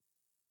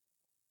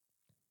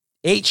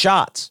 8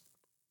 shots.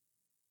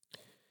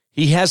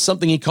 He has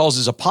something he calls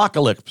his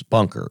apocalypse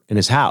bunker in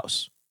his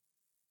house.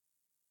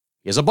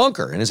 He has a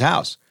bunker in his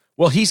house.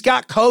 Well, he's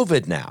got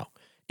COVID now,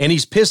 and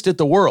he's pissed at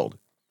the world.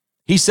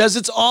 He says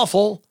it's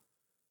awful.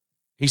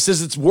 He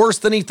says it's worse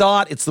than he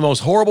thought. It's the most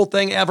horrible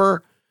thing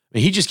ever. I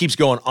mean, he just keeps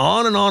going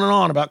on and on and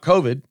on about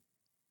COVID.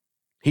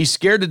 He's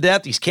scared to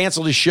death. He's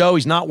canceled his show.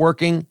 He's not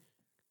working.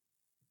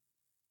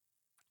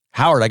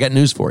 Howard, I got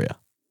news for you.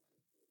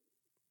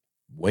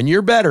 When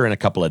you're better in a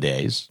couple of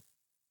days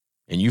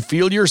and you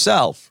feel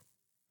yourself,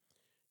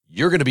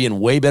 you're going to be in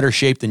way better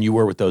shape than you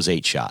were with those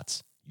 8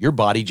 shots. Your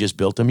body just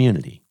built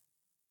immunity.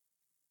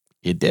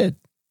 It did.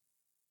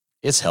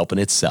 It's helping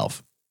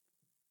itself.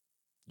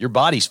 Your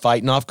body's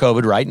fighting off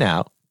COVID right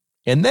now.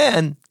 And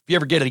then, if you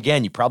ever get it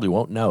again, you probably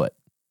won't know it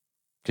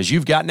because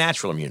you've got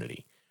natural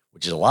immunity,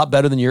 which is a lot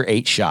better than your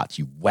 8 shots,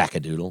 you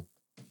wackadoodle.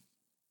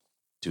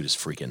 Dude is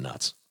freaking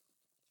nuts.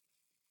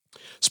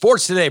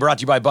 Sports Today brought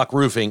to you by Buck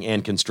Roofing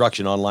and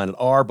Construction online at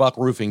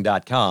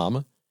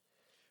rbuckroofing.com.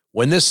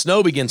 When this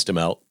snow begins to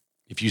melt,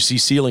 if you see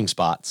ceiling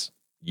spots,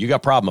 you got a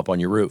problem up on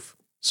your roof.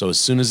 So as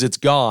soon as it's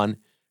gone,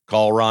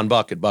 call Ron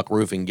Buck at Buck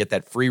Roofing. Get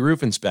that free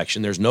roof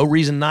inspection. There's no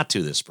reason not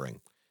to this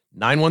spring.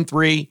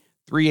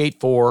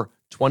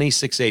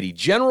 913-384-2680.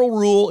 General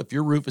rule, if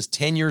your roof is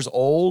 10 years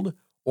old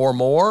or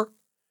more,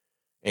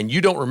 and you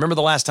don't remember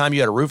the last time you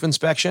had a roof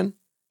inspection,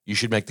 you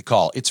should make the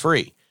call. It's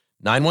free.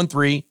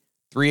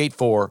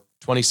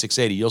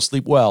 913-384-2680. You'll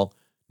sleep well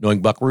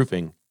knowing Buck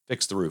Roofing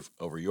fixed the roof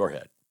over your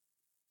head.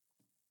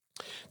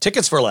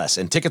 Tickets for Less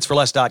and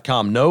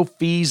ticketsforless.com. No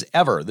fees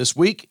ever. This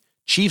week,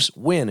 Chiefs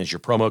Win is your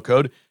promo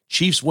code.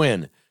 Chiefs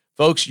Win.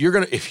 Folks, you're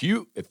going to if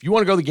you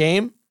want to go to the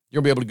game,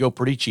 you're going to be able to go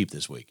pretty cheap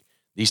this week.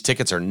 These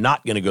tickets are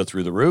not going to go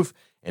through the roof,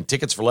 and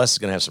Tickets for Less is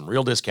going to have some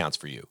real discounts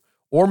for you.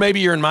 Or maybe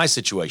you're in my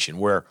situation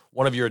where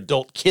one of your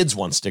adult kids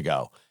wants to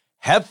go.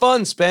 Have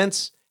fun,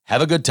 Spence.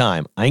 Have a good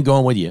time. I ain't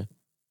going with you.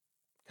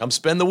 Come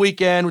spend the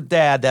weekend with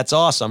Dad. That's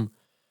awesome.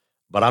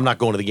 But I'm not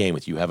going to the game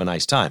with you. Have a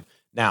nice time.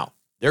 Now,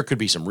 there could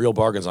be some real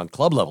bargains on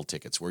club level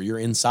tickets where you're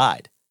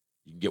inside.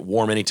 You can get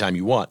warm anytime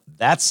you want.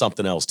 That's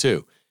something else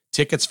too.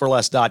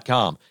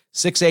 Ticketsforless.com.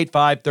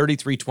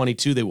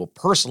 685-3322. They will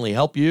personally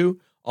help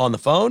you on the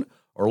phone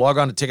or log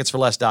on to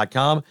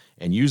ticketsforless.com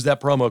and use that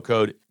promo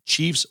code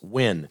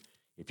ChiefsWin.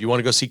 If you want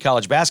to go see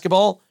college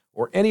basketball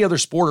or any other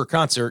sport or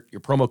concert,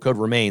 your promo code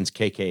remains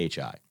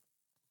KKHI.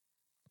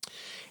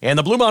 And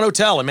the Bluemont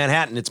Hotel in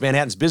Manhattan, it's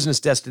Manhattan's business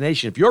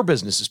destination. If your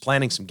business is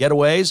planning some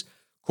getaways,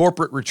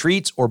 corporate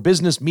retreats, or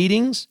business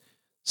meetings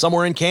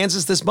somewhere in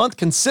Kansas this month,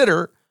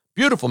 consider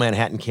beautiful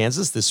Manhattan,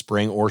 Kansas this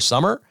spring or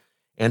summer,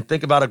 and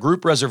think about a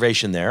group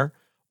reservation there.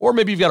 Or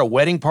maybe you've got a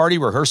wedding party,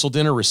 rehearsal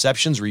dinner,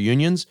 receptions,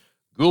 reunions.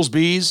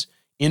 Goolsby's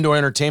Indoor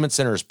Entertainment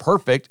Center is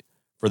perfect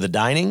for the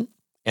dining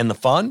and the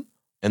fun,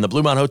 and the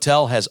Bluemont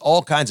Hotel has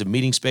all kinds of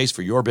meeting space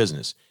for your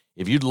business.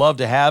 If you'd love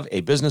to have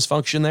a business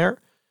function there,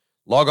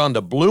 log on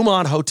to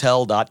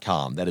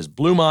BluemontHotel.com. That is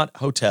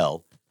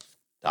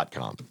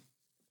BluemontHotel.com.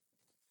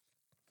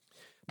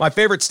 My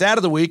favorite stat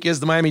of the week is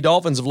the Miami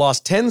Dolphins have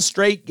lost 10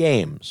 straight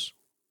games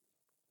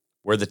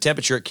where the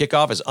temperature at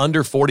kickoff is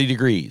under 40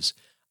 degrees.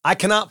 I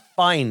cannot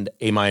find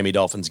a Miami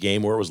Dolphins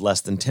game where it was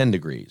less than 10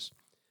 degrees.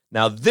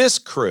 Now, this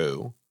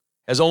crew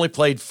has only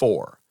played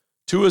 4.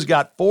 Tua's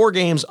got 4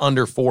 games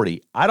under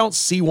 40. I don't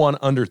see one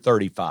under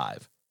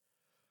 35.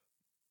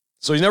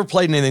 So he's never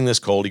played anything this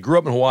cold. He grew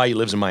up in Hawaii. He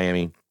lives in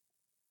Miami.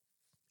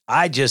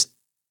 It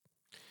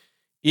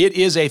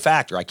is a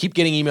factor. I keep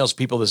getting emails from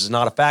people. This is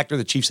not a factor.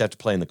 The Chiefs have to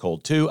play in the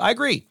cold too. I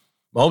agree.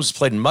 Mahomes has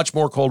played in much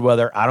more cold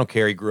weather. I don't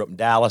care. He grew up in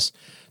Dallas.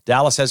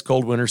 Dallas has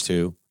cold winters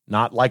too.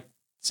 Not like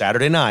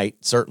Saturday night,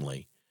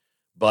 certainly.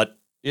 But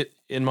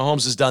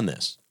Mahomes has done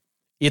this.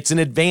 It's an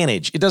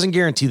advantage. It doesn't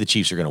guarantee the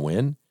Chiefs are going to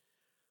win.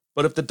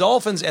 But if the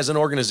Dolphins as an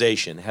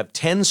organization have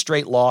 10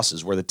 straight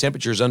losses where the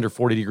temperature is under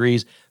 40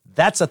 degrees,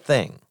 that's a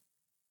thing.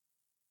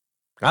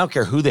 I don't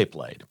care who they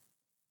played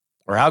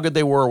or how good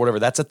they were or whatever.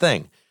 That's a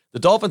thing. The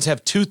Dolphins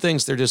have 2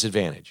 things to their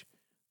disadvantage.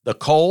 The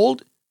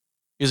cold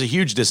is a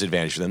huge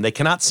disadvantage for them. They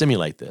cannot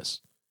simulate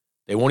this.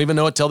 They won't even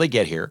know it till they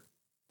get here.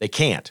 They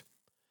can't.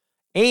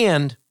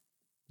 And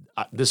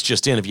this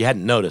just in, if you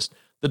hadn't noticed,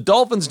 the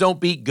Dolphins don't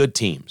beat good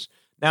teams.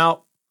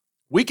 Now,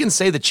 we can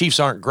say the Chiefs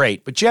aren't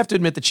great, but you have to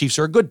admit the Chiefs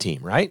are a good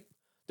team, right?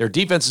 Their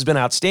defense has been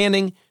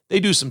outstanding. They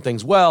do some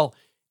things well.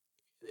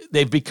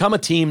 They've become a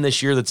team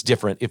this year that's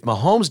different. If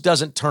Mahomes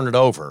doesn't turn it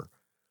over,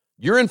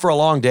 you're in for a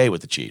long day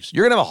with the Chiefs.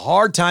 You're going to have a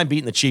hard time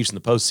beating the Chiefs in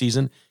the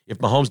postseason if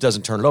Mahomes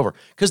doesn't turn it over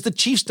because the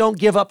Chiefs don't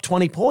give up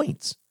 20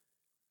 points.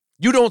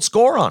 You don't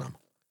score on them.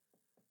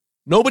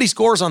 Nobody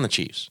scores on the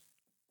Chiefs.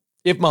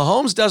 If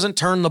Mahomes doesn't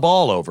turn the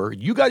ball over,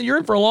 you're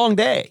in for a long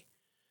day.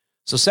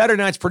 So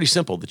Saturday night's pretty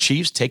simple. The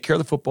Chiefs take care of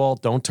the football,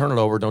 don't turn it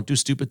over, don't do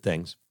stupid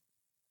things,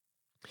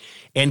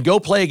 and go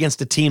play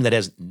against a team that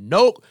has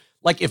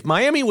if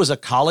Miami was a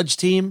college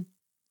team,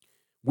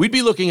 we'd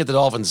be looking at the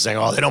Dolphins saying,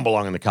 oh, they don't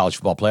belong in the college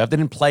football playoff. They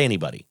didn't play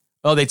anybody.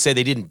 Oh, they'd say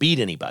they didn't beat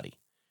anybody.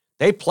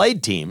 They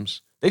played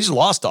teams. They just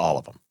lost to all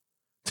of them.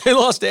 They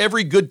lost to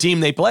every good team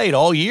they played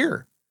all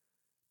year.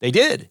 They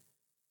did.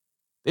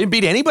 They didn't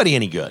beat anybody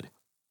any good.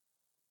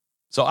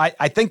 So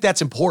I think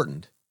that's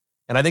important,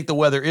 and I think the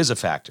weather is a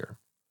factor.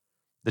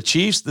 The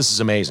Chiefs, this is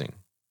amazing.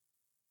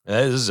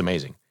 This is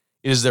amazing.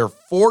 It is their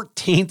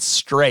 14th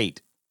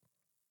straight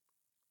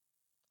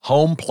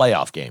home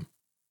playoff game.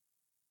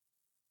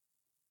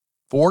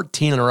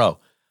 14 in a row.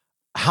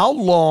 How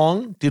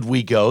long did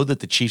we go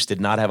that the Chiefs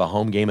did not have a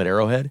home game at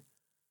Arrowhead?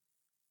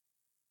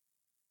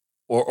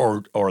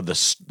 Or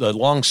the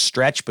long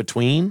stretch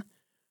between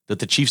that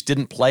the Chiefs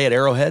didn't play at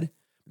Arrowhead?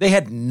 They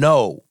had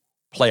no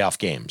playoff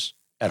games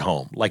at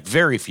home, like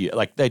very few,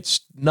 like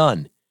that's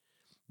none.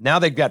 Now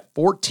they've got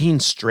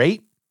 14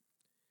 straight,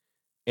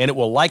 and it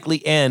will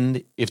likely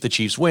end if the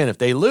Chiefs win. If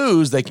they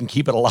lose, they can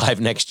keep it alive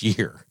next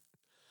year.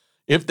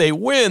 If they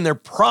win, they're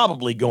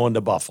probably going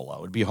to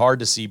Buffalo. It'd be hard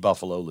to see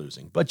Buffalo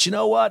losing. But you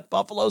know what?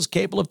 Buffalo's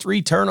capable of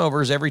 3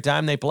 turnovers every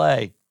time they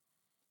play.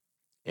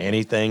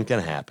 Anything can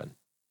happen.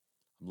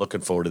 I'm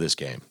looking forward to this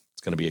game.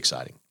 It's going to be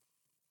exciting.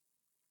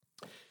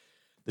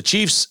 The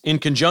Chiefs, in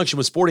conjunction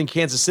with Sporting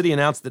Kansas City,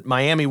 announced that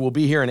Miami will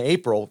be here in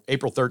April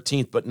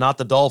 13th, but not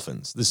the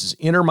Dolphins. This is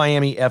Inter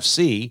Miami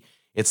FC.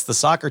 It's the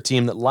soccer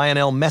team that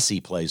Lionel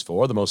Messi plays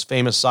for, the most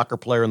famous soccer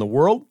player in the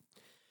world.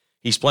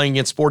 He's playing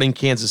against Sporting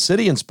Kansas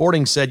City, and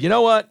Sporting said, you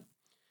know what?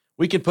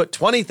 We can put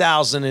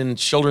 20,000 in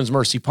Children's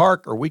Mercy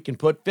Park, or we can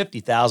put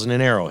 50,000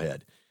 in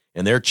Arrowhead.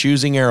 And they're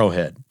choosing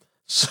Arrowhead.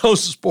 So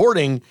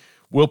Sporting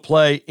will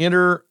play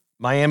Inter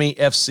Miami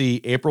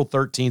FC April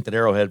 13th at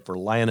Arrowhead for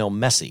Lionel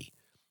Messi.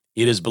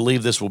 It is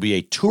believed this will be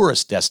a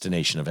tourist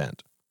destination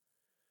event,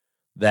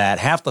 that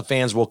half the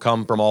fans will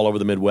come from all over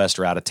the Midwest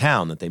or out of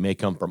town, that they may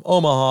come from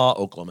Omaha,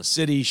 Oklahoma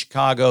City,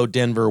 Chicago,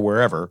 Denver,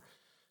 wherever,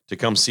 to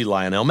come see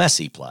Lionel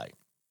Messi play.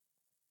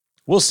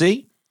 We'll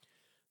see.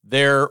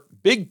 Their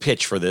big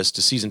pitch for this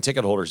to season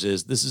ticket holders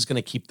is this is going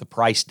to keep the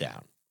price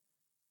down.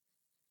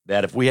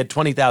 That if we had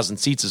 20,000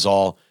 seats is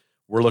all,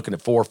 we're looking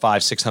at $400,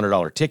 $500,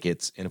 $600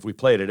 tickets. And if we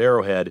play it at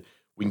Arrowhead,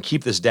 we can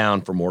keep this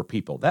down for more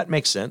people. That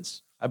makes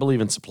sense. I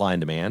believe in supply and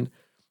demand,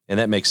 and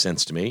that makes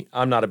sense to me.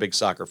 I'm not a big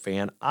soccer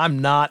fan. I'm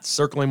not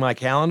circling my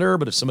calendar,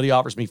 but if somebody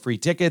offers me free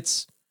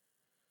tickets,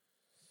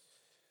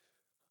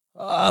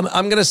 I'm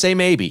going to say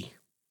maybe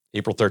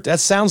April 3rd.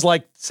 That sounds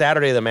like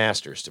Saturday of the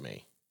Masters to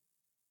me.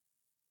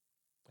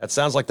 That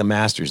sounds like the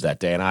Masters that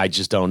day, and I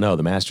just don't know.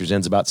 The Masters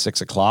ends about 6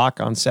 o'clock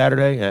on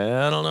Saturday.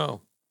 I don't know.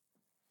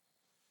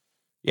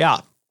 Yeah,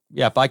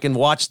 if I can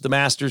watch the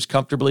Masters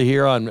comfortably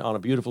here on a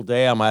beautiful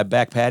day on my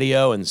back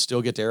patio and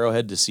still get to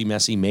Arrowhead to see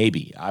Messi,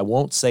 maybe. I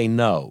won't say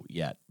no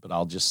yet, but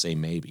I'll just say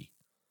maybe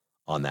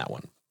on that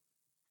one.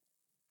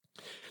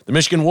 The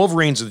Michigan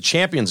Wolverines are the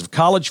champions of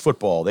college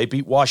football. They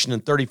beat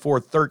Washington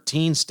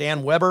 34-13.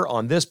 Stan Weber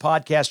on this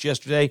podcast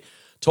yesterday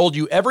told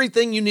you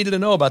everything you needed to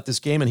know about this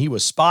game, and he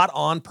was spot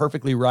on,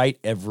 perfectly right,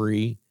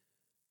 every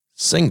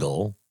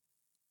single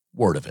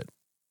word of it.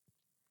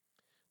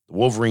 The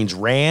Wolverines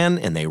ran,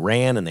 and they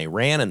ran, and they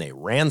ran, and they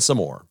ran some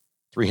more.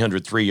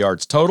 303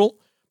 yards total.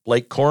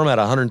 Blake Corum had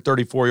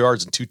 134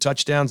 yards and 2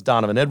 touchdowns.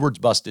 Donovan Edwards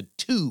busted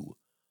 2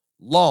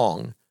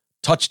 long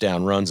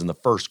touchdown runs in the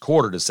first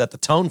quarter to set the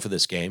tone for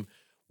this game.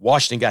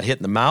 Washington got hit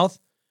in the mouth.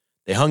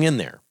 They hung in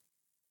there.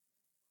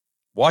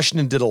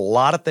 Washington did a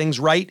lot of things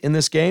right in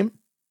this game.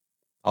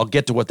 I'll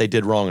get to what they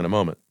did wrong in a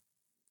moment.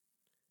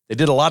 They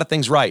did a lot of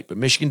things right, but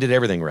Michigan did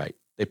everything right.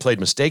 They played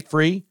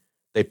mistake-free.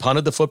 They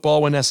punted the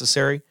football when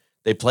necessary.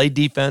 They played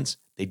defense.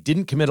 They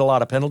didn't commit a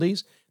lot of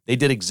penalties. They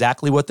did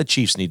exactly what the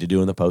Chiefs need to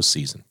do in the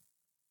postseason.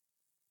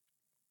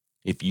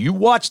 If you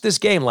watched this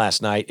game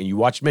last night and you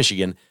watched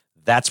Michigan,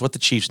 that's what the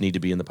Chiefs need to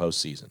be in the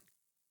postseason.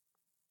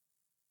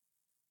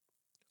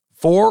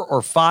 4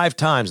 or 5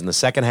 times in the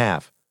second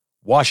half,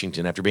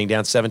 Washington, after being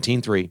down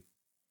 17-3,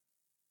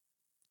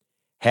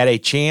 had a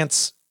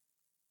chance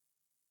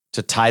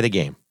to tie the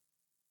game.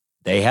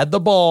 They had the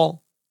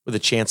ball with a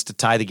chance to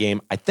tie the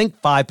game, I think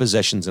 5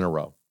 possessions in a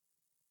row,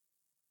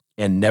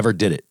 and never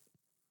did it.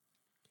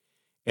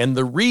 And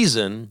the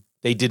reason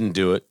they didn't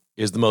do it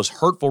is the most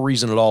hurtful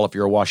reason at all if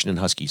you're a Washington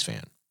Huskies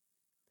fan.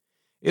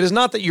 It is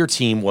not that your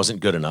team wasn't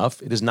good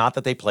enough. It is not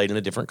that they played in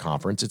a different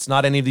conference. It's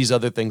not any of these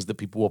other things that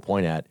people will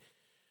point at.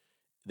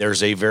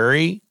 There's a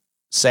very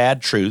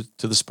sad truth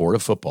to the sport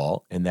of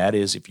football, and that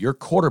is if your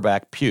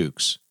quarterback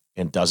pukes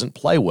and doesn't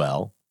play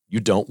well, you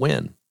don't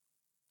win.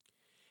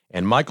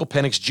 And Michael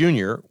Penix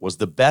Jr. was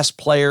the best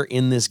player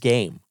in this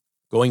game,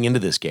 going into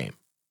this game.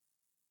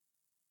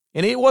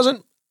 And it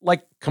wasn't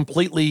like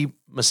completely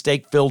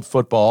mistake-filled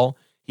football.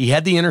 He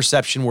had the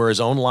interception where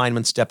his own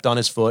lineman stepped on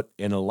his foot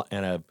and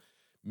a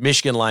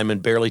Michigan lineman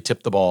barely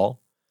tipped the ball,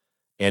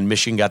 and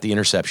Michigan got the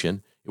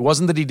interception. It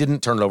wasn't that he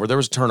didn't turn it over. There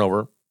was a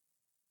turnover.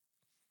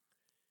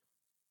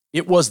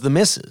 It was the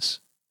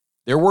misses.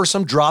 There were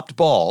some dropped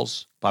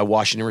balls by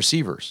Washington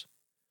receivers,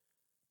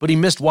 but he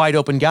missed wide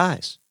open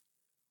guys.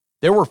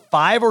 There were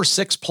 5 or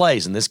 6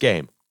 plays in this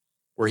game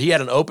where he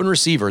had an open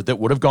receiver that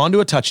would have gone to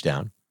a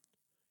touchdown,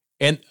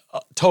 and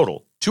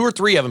total, 2 or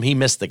 3 of them, he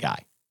missed the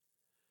guy.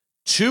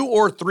 2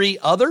 or 3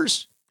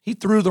 others, he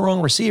threw the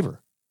wrong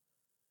receiver.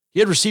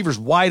 He had receivers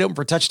wide open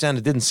for a touchdown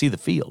and didn't see the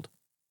field.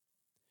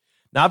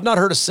 Now, I've not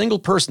heard a single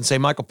person say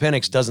Michael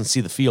Penix doesn't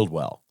see the field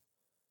well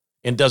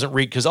and doesn't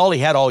read, because all he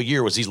had all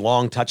year was these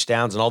long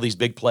touchdowns and all these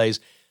big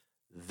plays.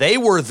 They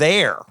were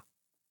there.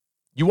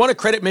 You want to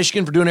credit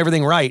Michigan for doing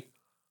everything right,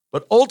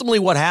 but ultimately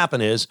what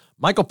happened is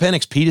Michael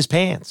Penix peed his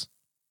pants.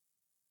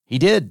 He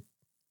did.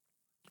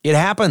 It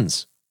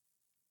happens.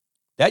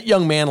 That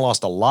young man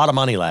lost a lot of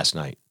money last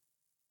night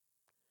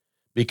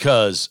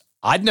because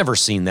I'd never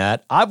seen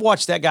that. I've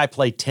watched that guy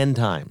play 10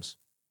 times.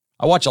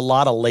 I watch a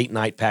lot of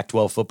late-night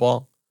Pac-12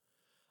 football.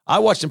 I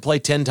watched him play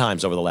 10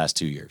 times over the last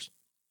 2 years.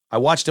 I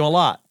watched him a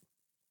lot.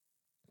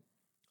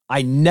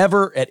 I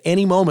never at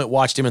any moment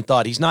watched him and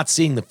thought, he's not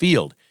seeing the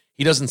field.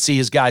 He doesn't see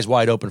his guys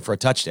wide open for a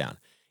touchdown.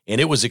 And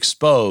it was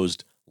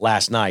exposed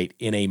last night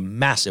in a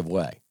massive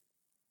way.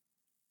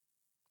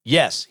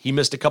 Yes, he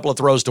missed a couple of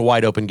throws to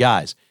wide open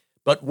guys.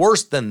 But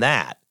worse than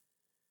that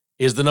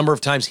is the number of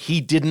times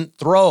he didn't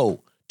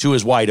throw to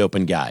his wide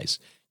open guys.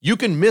 You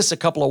can miss a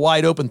couple of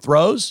wide open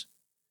throws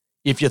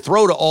if you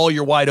throw to all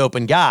your wide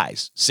open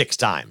guys 6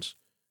 times,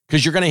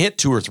 because you're going to hit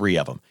 2 or 3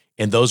 of them,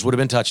 and those would have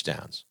been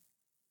touchdowns.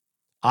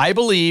 I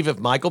believe if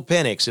Michael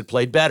Penix had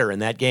played better in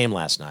that game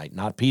last night,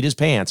 not peed his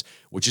pants,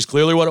 which is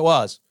clearly what it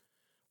was,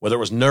 whether it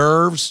was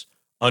nerves,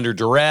 under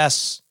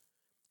duress,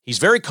 he's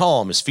very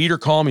calm. His feet are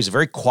calm. He's a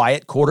very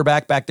quiet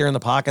quarterback back there in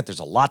the pocket. There's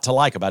a lot to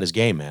like about his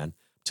game, man. I'm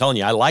telling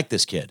you, I like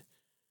this kid.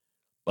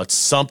 But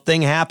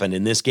something happened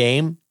in this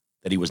game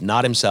that he was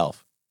not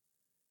himself.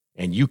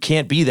 And you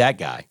can't be that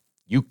guy.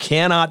 You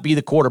cannot be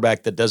the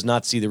quarterback that does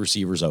not see the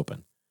receivers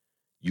open.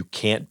 You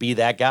can't be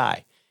that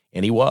guy.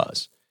 And he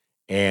was.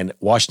 And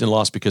Washington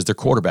lost because their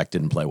quarterback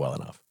didn't play well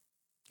enough.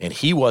 And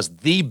he was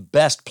the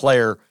best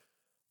player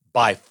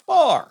by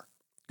far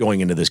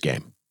going into this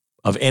game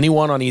of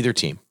anyone on either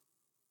team.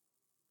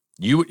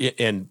 You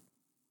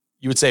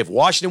would say if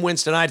Washington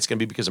wins tonight, it's going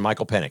to be because of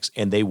Michael Penix.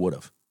 And they would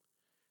have.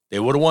 They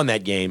would have won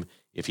that game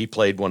if he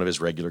played one of his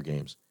regular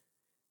games.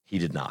 He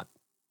did not.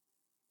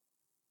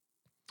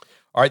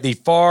 All right, Jim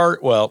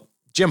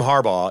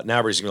Harbaugh, now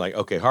everybody's going to be like,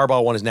 okay,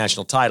 Harbaugh won his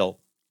national title.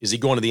 Is he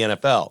going to the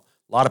NFL?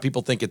 A lot of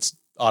people think it's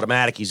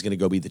automatic. He's going to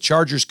go be the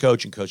Chargers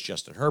coach and coach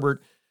Justin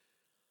Herbert.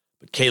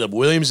 But Caleb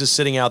Williams is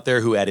sitting out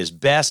there, who at his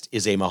best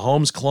is a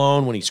Mahomes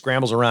clone. When he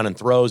scrambles around and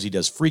throws, he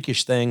does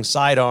freakish things,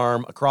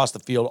 sidearm, across the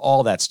field,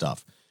 all that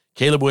stuff.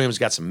 Caleb Williams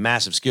got some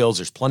massive skills.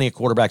 There's plenty of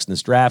quarterbacks in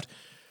this draft.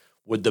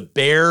 With the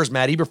Bears,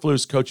 Matt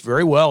Eberflus coached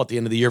very well at the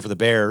end of the year for the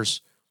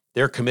Bears.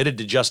 They're committed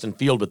to Justin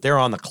Field, but they're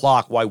on the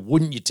clock. Why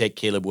wouldn't you take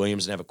Caleb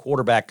Williams and have a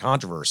quarterback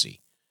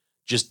controversy?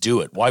 Just do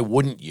it. Why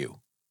wouldn't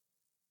you?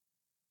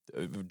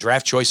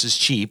 Draft choice is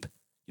cheap.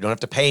 You don't have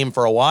to pay him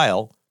for a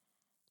while.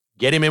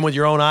 Get him in with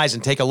your own eyes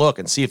and take a look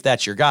and see if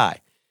that's your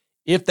guy.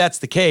 If that's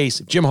the case,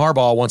 if Jim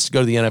Harbaugh wants to go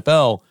to the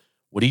NFL,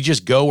 would he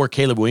just go where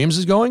Caleb Williams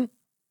is going?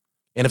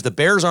 And if the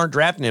Bears aren't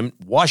drafting him,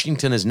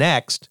 Washington is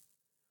next.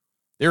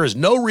 There is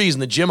no reason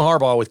that Jim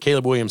Harbaugh with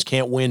Caleb Williams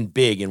can't win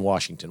big in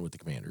Washington with the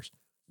Commanders.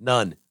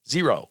 None.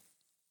 0.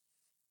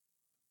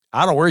 I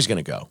don't know where he's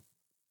going to go.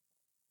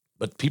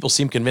 But people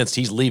seem convinced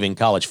he's leaving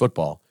college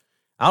football.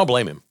 I don't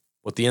blame him.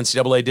 What the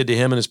NCAA did to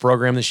him and his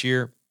program this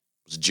year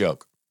was a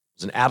joke. It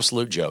was an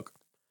absolute joke.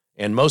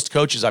 And most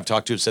coaches I've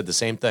talked to have said the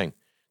same thing.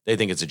 they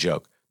think it's a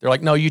joke. They're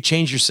like, no, you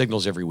change your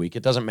signals every week.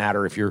 It doesn't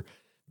matter if you're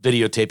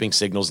videotaping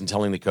signals and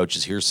telling the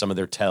coaches, here's some of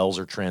their tells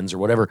or trends or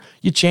whatever.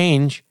 You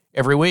change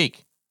every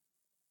week.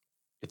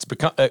 It's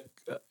become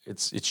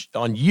it's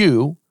on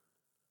you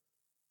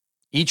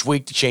each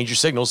week to change your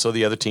signals so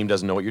the other team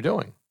doesn't know what you're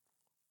doing.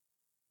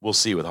 We'll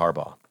see with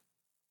Harbaugh.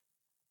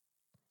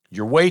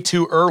 You're way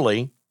too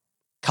early.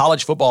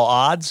 College football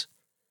odds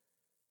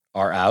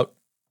are out.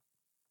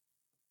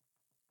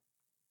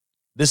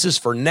 This is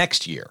for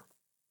next year.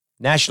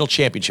 National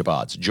championship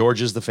odds.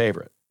 Georgia's the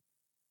favorite.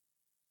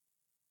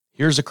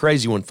 Here's a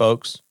crazy one,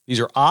 folks. These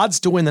are odds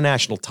to win the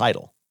national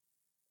title.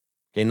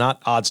 Okay,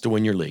 not odds to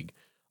win your league.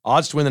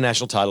 Odds to win the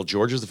national title.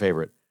 Georgia's the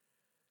favorite.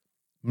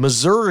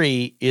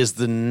 Missouri is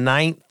the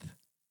 9th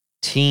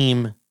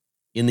team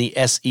in the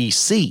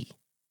SEC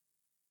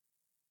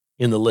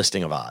in the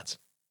listing of odds.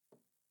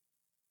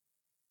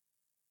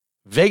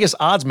 Vegas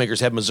odds makers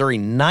have Missouri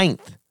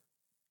 9th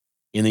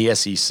in the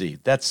SEC.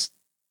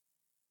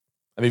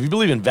 If you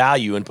believe in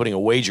value and putting a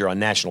wager on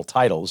national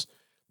titles,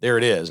 there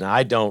it is. Now,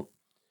 I don't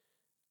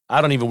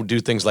even do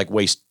things like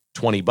waste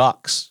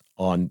 $20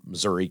 on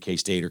Missouri,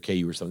 K-State, or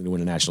KU or something to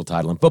win a national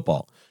title in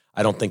football.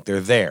 I don't think they're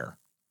there.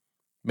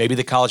 Maybe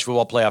the college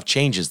football playoff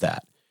changes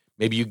that.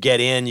 Maybe you get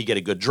in, you get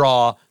a good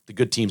draw, the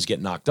good teams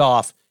get knocked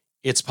off.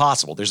 It's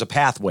possible. There's a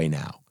pathway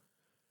now.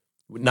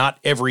 Not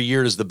every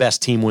year does the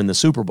best team win the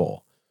Super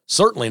Bowl.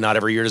 Certainly not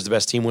every year does the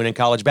best team win in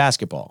college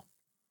basketball.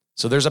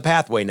 So there's a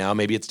pathway now.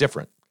 Maybe it's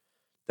different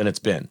than it's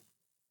been.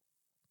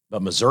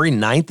 But Missouri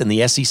 9th in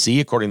the SEC,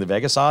 according to the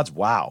Vegas odds,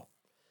 wow.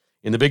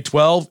 In the Big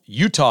 12,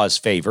 Utah is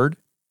favored.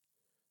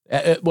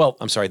 They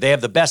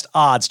have the best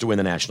odds to win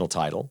the national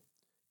title.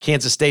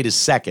 Kansas State is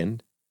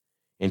second.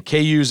 And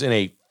KU's in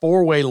a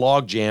 4-way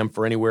logjam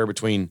for anywhere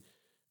between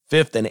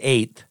 5th and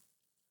 8th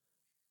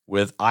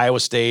with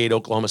Iowa State,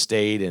 Oklahoma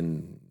State,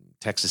 and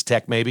Texas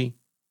Tech maybe.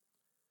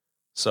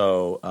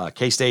 So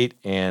K-State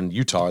and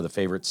Utah are the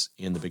favorites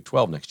in the Big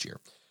 12 next year.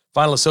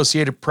 Final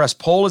Associated Press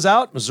poll is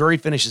out. Missouri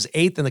finishes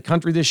 8th in the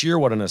country this year.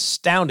 What an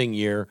astounding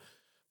year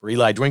for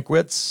Eli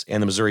Drinkwitz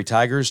and the Missouri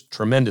Tigers.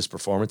 Tremendous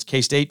performance.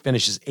 K-State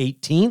finishes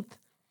 18th.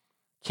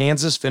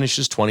 Kansas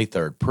finishes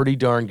 23rd. Pretty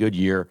darn good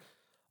year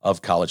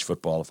of college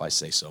football, if I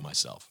say so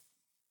myself.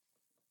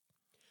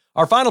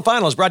 Our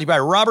final is brought to you by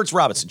Roberts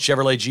Robinson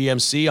Chevrolet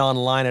GMC,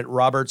 online at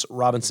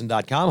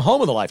robertsrobinson.com,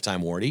 home of the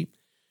lifetime warranty.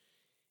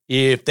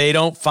 If they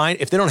don't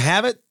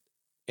have it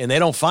and they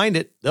don't find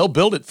it, they'll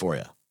build it for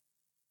you.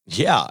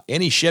 Yeah,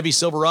 any Chevy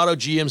Silverado,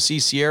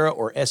 GMC Sierra,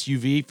 or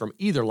SUV from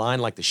either line,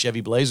 like the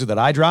Chevy Blazer that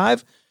I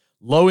drive,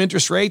 low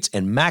interest rates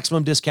and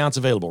maximum discounts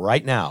available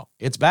right now.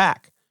 It's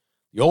back.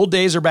 The old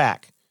days are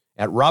back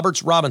at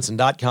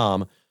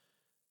robertsrobinson.com.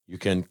 You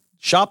can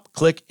shop,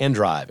 click, and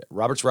drive at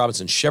Roberts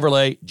Robinson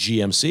Chevrolet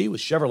GMC.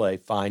 With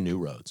Chevrolet, find new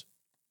roads.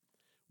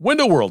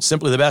 Window World,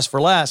 simply the best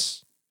for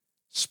less.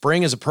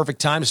 Spring is a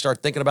perfect time to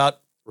start thinking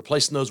about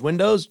replacing those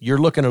windows. You're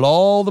looking at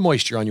all the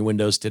moisture on your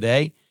windows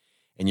today,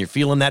 and you're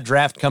feeling that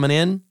draft coming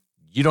in.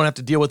 You don't have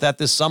to deal with that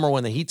this summer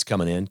when the heat's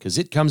coming in, because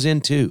it comes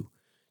in too.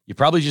 You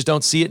probably just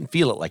don't see it and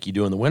feel it like you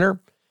do in the winter.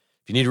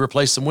 If you need to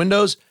replace some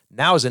windows,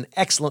 now is an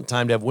excellent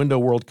time to have Window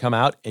World come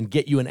out and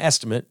get you an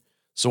estimate.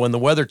 So when the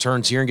weather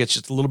turns here and gets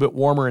just a little bit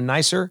warmer and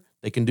nicer,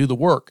 they can do the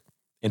work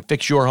and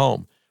fix your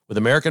home with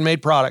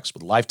American-made products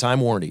with lifetime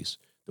warranties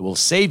that will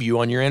save you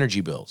on your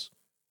energy bills.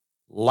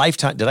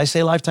 Lifetime, did I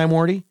say lifetime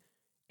warranty?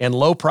 And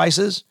low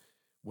prices?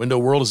 Window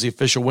World is the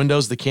official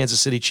windows of the Kansas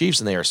City Chiefs,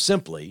 and they are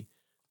simply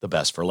the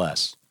best for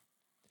less.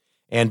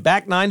 And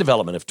Back 9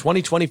 Development, if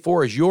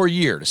 2024 is your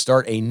year to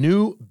start a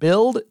new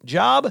build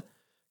job,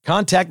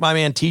 contact my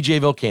man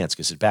TJ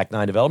Vilkanskis at Back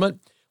 9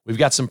 Development. We've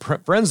got some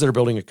friends that are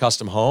building a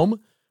custom home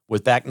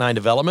with Back 9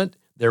 Development.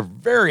 They're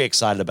very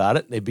excited about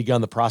it. They've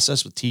begun the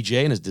process with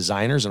TJ and his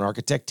designers and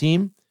architect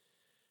team.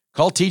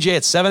 Call TJ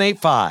at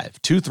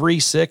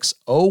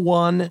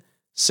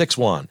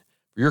 785-236-0161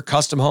 for your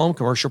custom home,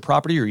 commercial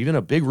property, or even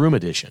a big room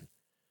addition.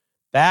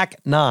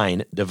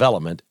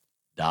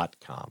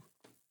 Back9development.com.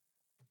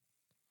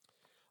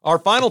 Our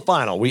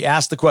final, we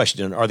asked the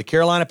question, are the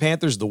Carolina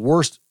Panthers the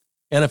worst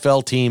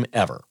NFL team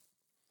ever?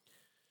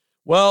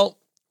 Well,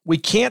 we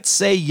can't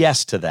say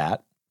yes to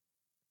that,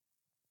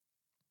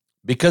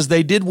 because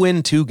they did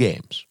win 2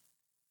 games.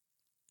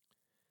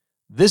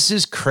 This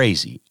is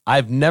crazy.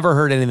 I've never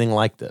heard anything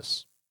like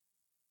this.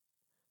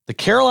 The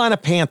Carolina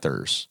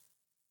Panthers,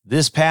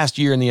 this past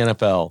year in the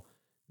NFL,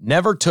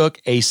 never took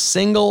a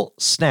single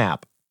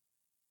snap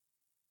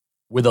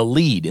with a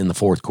lead in the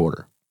fourth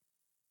quarter.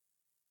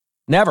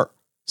 Never.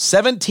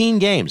 17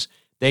 games.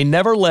 They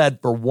never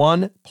led for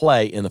one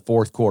play in the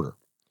fourth quarter.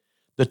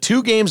 The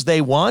 2 games they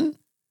won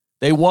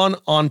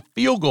on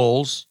field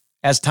goals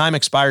as time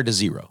expired to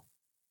 0.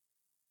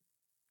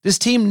 This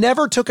team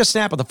never took a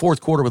snap in the fourth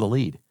quarter with a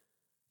lead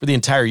for the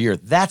entire year.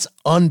 That's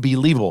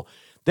unbelievable.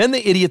 Then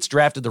the idiots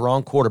drafted the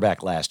wrong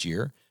quarterback last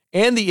year,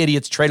 and the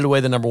idiots traded away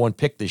the number 1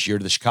 pick this year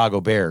to the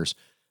Chicago Bears.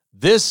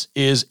 This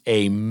is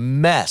a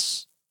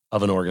mess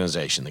of an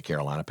organization, the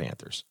Carolina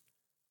Panthers.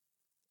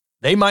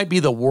 They might be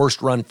the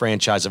worst run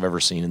franchise I've ever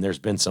seen, and there's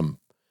been some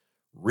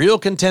real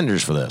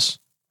contenders for this.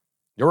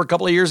 There were a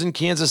couple of years in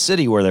Kansas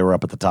City where they were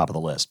up at the top of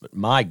the list. But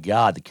my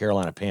God, the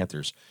Carolina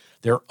Panthers,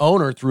 their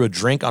owner threw a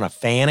drink on a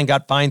fan and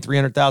got fined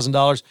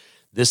 $300,000.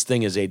 This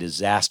thing is a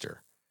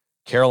disaster.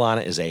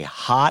 Carolina is a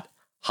hot,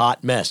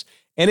 hot mess.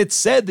 And it's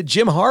said that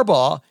Jim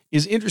Harbaugh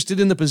is interested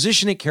in the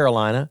position at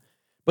Carolina,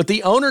 but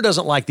the owner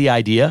doesn't like the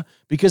idea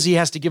because he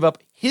has to give up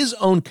his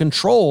own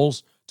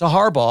controls to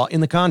Harbaugh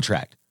in the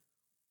contract.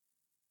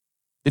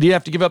 Did he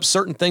have to give up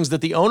certain things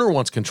that the owner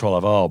wants control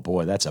of? Oh,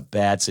 boy, that's a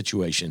bad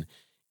situation.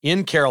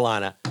 In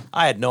Carolina,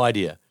 I had no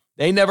idea.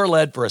 They never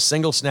led for a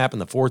single snap in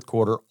the fourth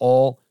quarter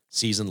all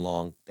season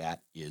long.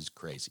 That is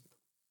crazy.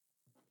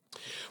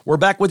 We're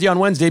back with you on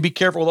Wednesday. Be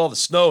careful with all the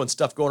snow and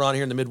stuff going on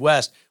here in the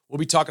Midwest. We'll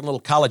be talking a little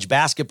college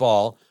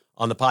basketball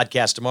on the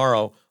podcast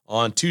tomorrow.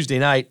 On Tuesday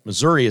night,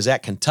 Missouri is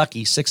at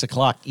Kentucky, 6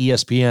 o'clock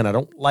ESPN. I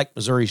don't like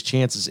Missouri's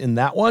chances in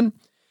that one.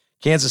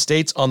 Kansas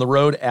State's on the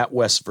road at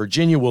West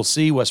Virginia. We'll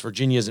see. West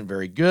Virginia isn't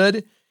very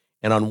good.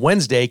 And on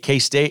Wednesday,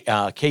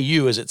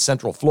 KU is at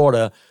Central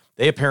Florida.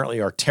 They apparently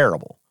are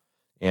terrible.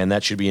 And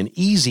that should be an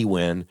easy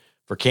win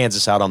for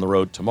Kansas out on the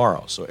road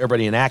tomorrow. So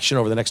everybody in action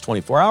over the next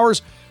 24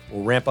 hours.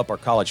 We'll ramp up our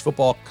college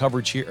football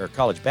coverage here, or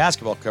college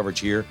basketball coverage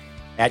here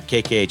at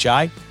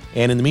KKHI.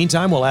 And in the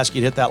meantime, we'll ask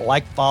you to hit that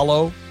like,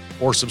 follow,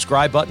 or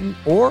subscribe button,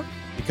 or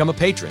become a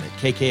patron at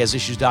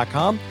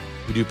kkasissues.com.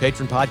 We do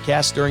patron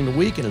podcasts during the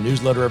week and a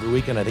newsletter every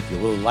week, and I think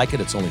you'll really like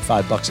it. It's only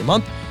 $5 a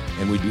month,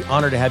 and we'd be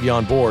honored to have you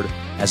on board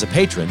as a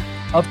patron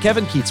of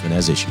Kevin Kietzman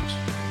Has Issues.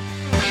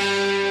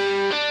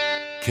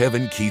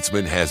 Kevin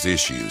Kietzman Has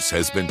Issues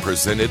has been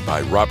presented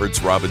by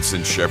Roberts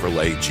Robinson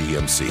Chevrolet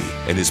GMC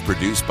and is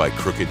produced by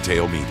Crooked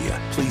Tail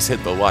Media. Please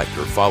hit the like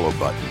or follow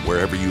button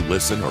wherever you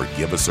listen or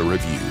give us a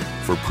review.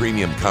 For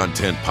premium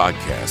content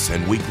podcasts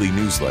and weekly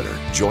newsletter,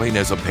 join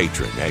as a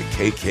patron at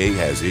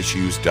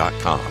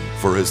kkhasissues.com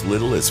for as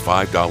little as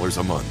 $5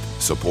 a month.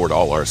 Support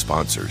all our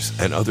sponsors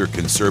and other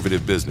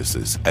conservative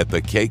businesses at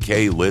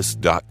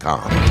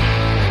thekklist.com.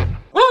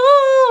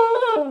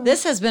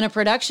 This has been a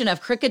production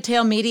of Crooked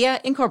Tail Media,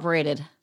 Incorporated.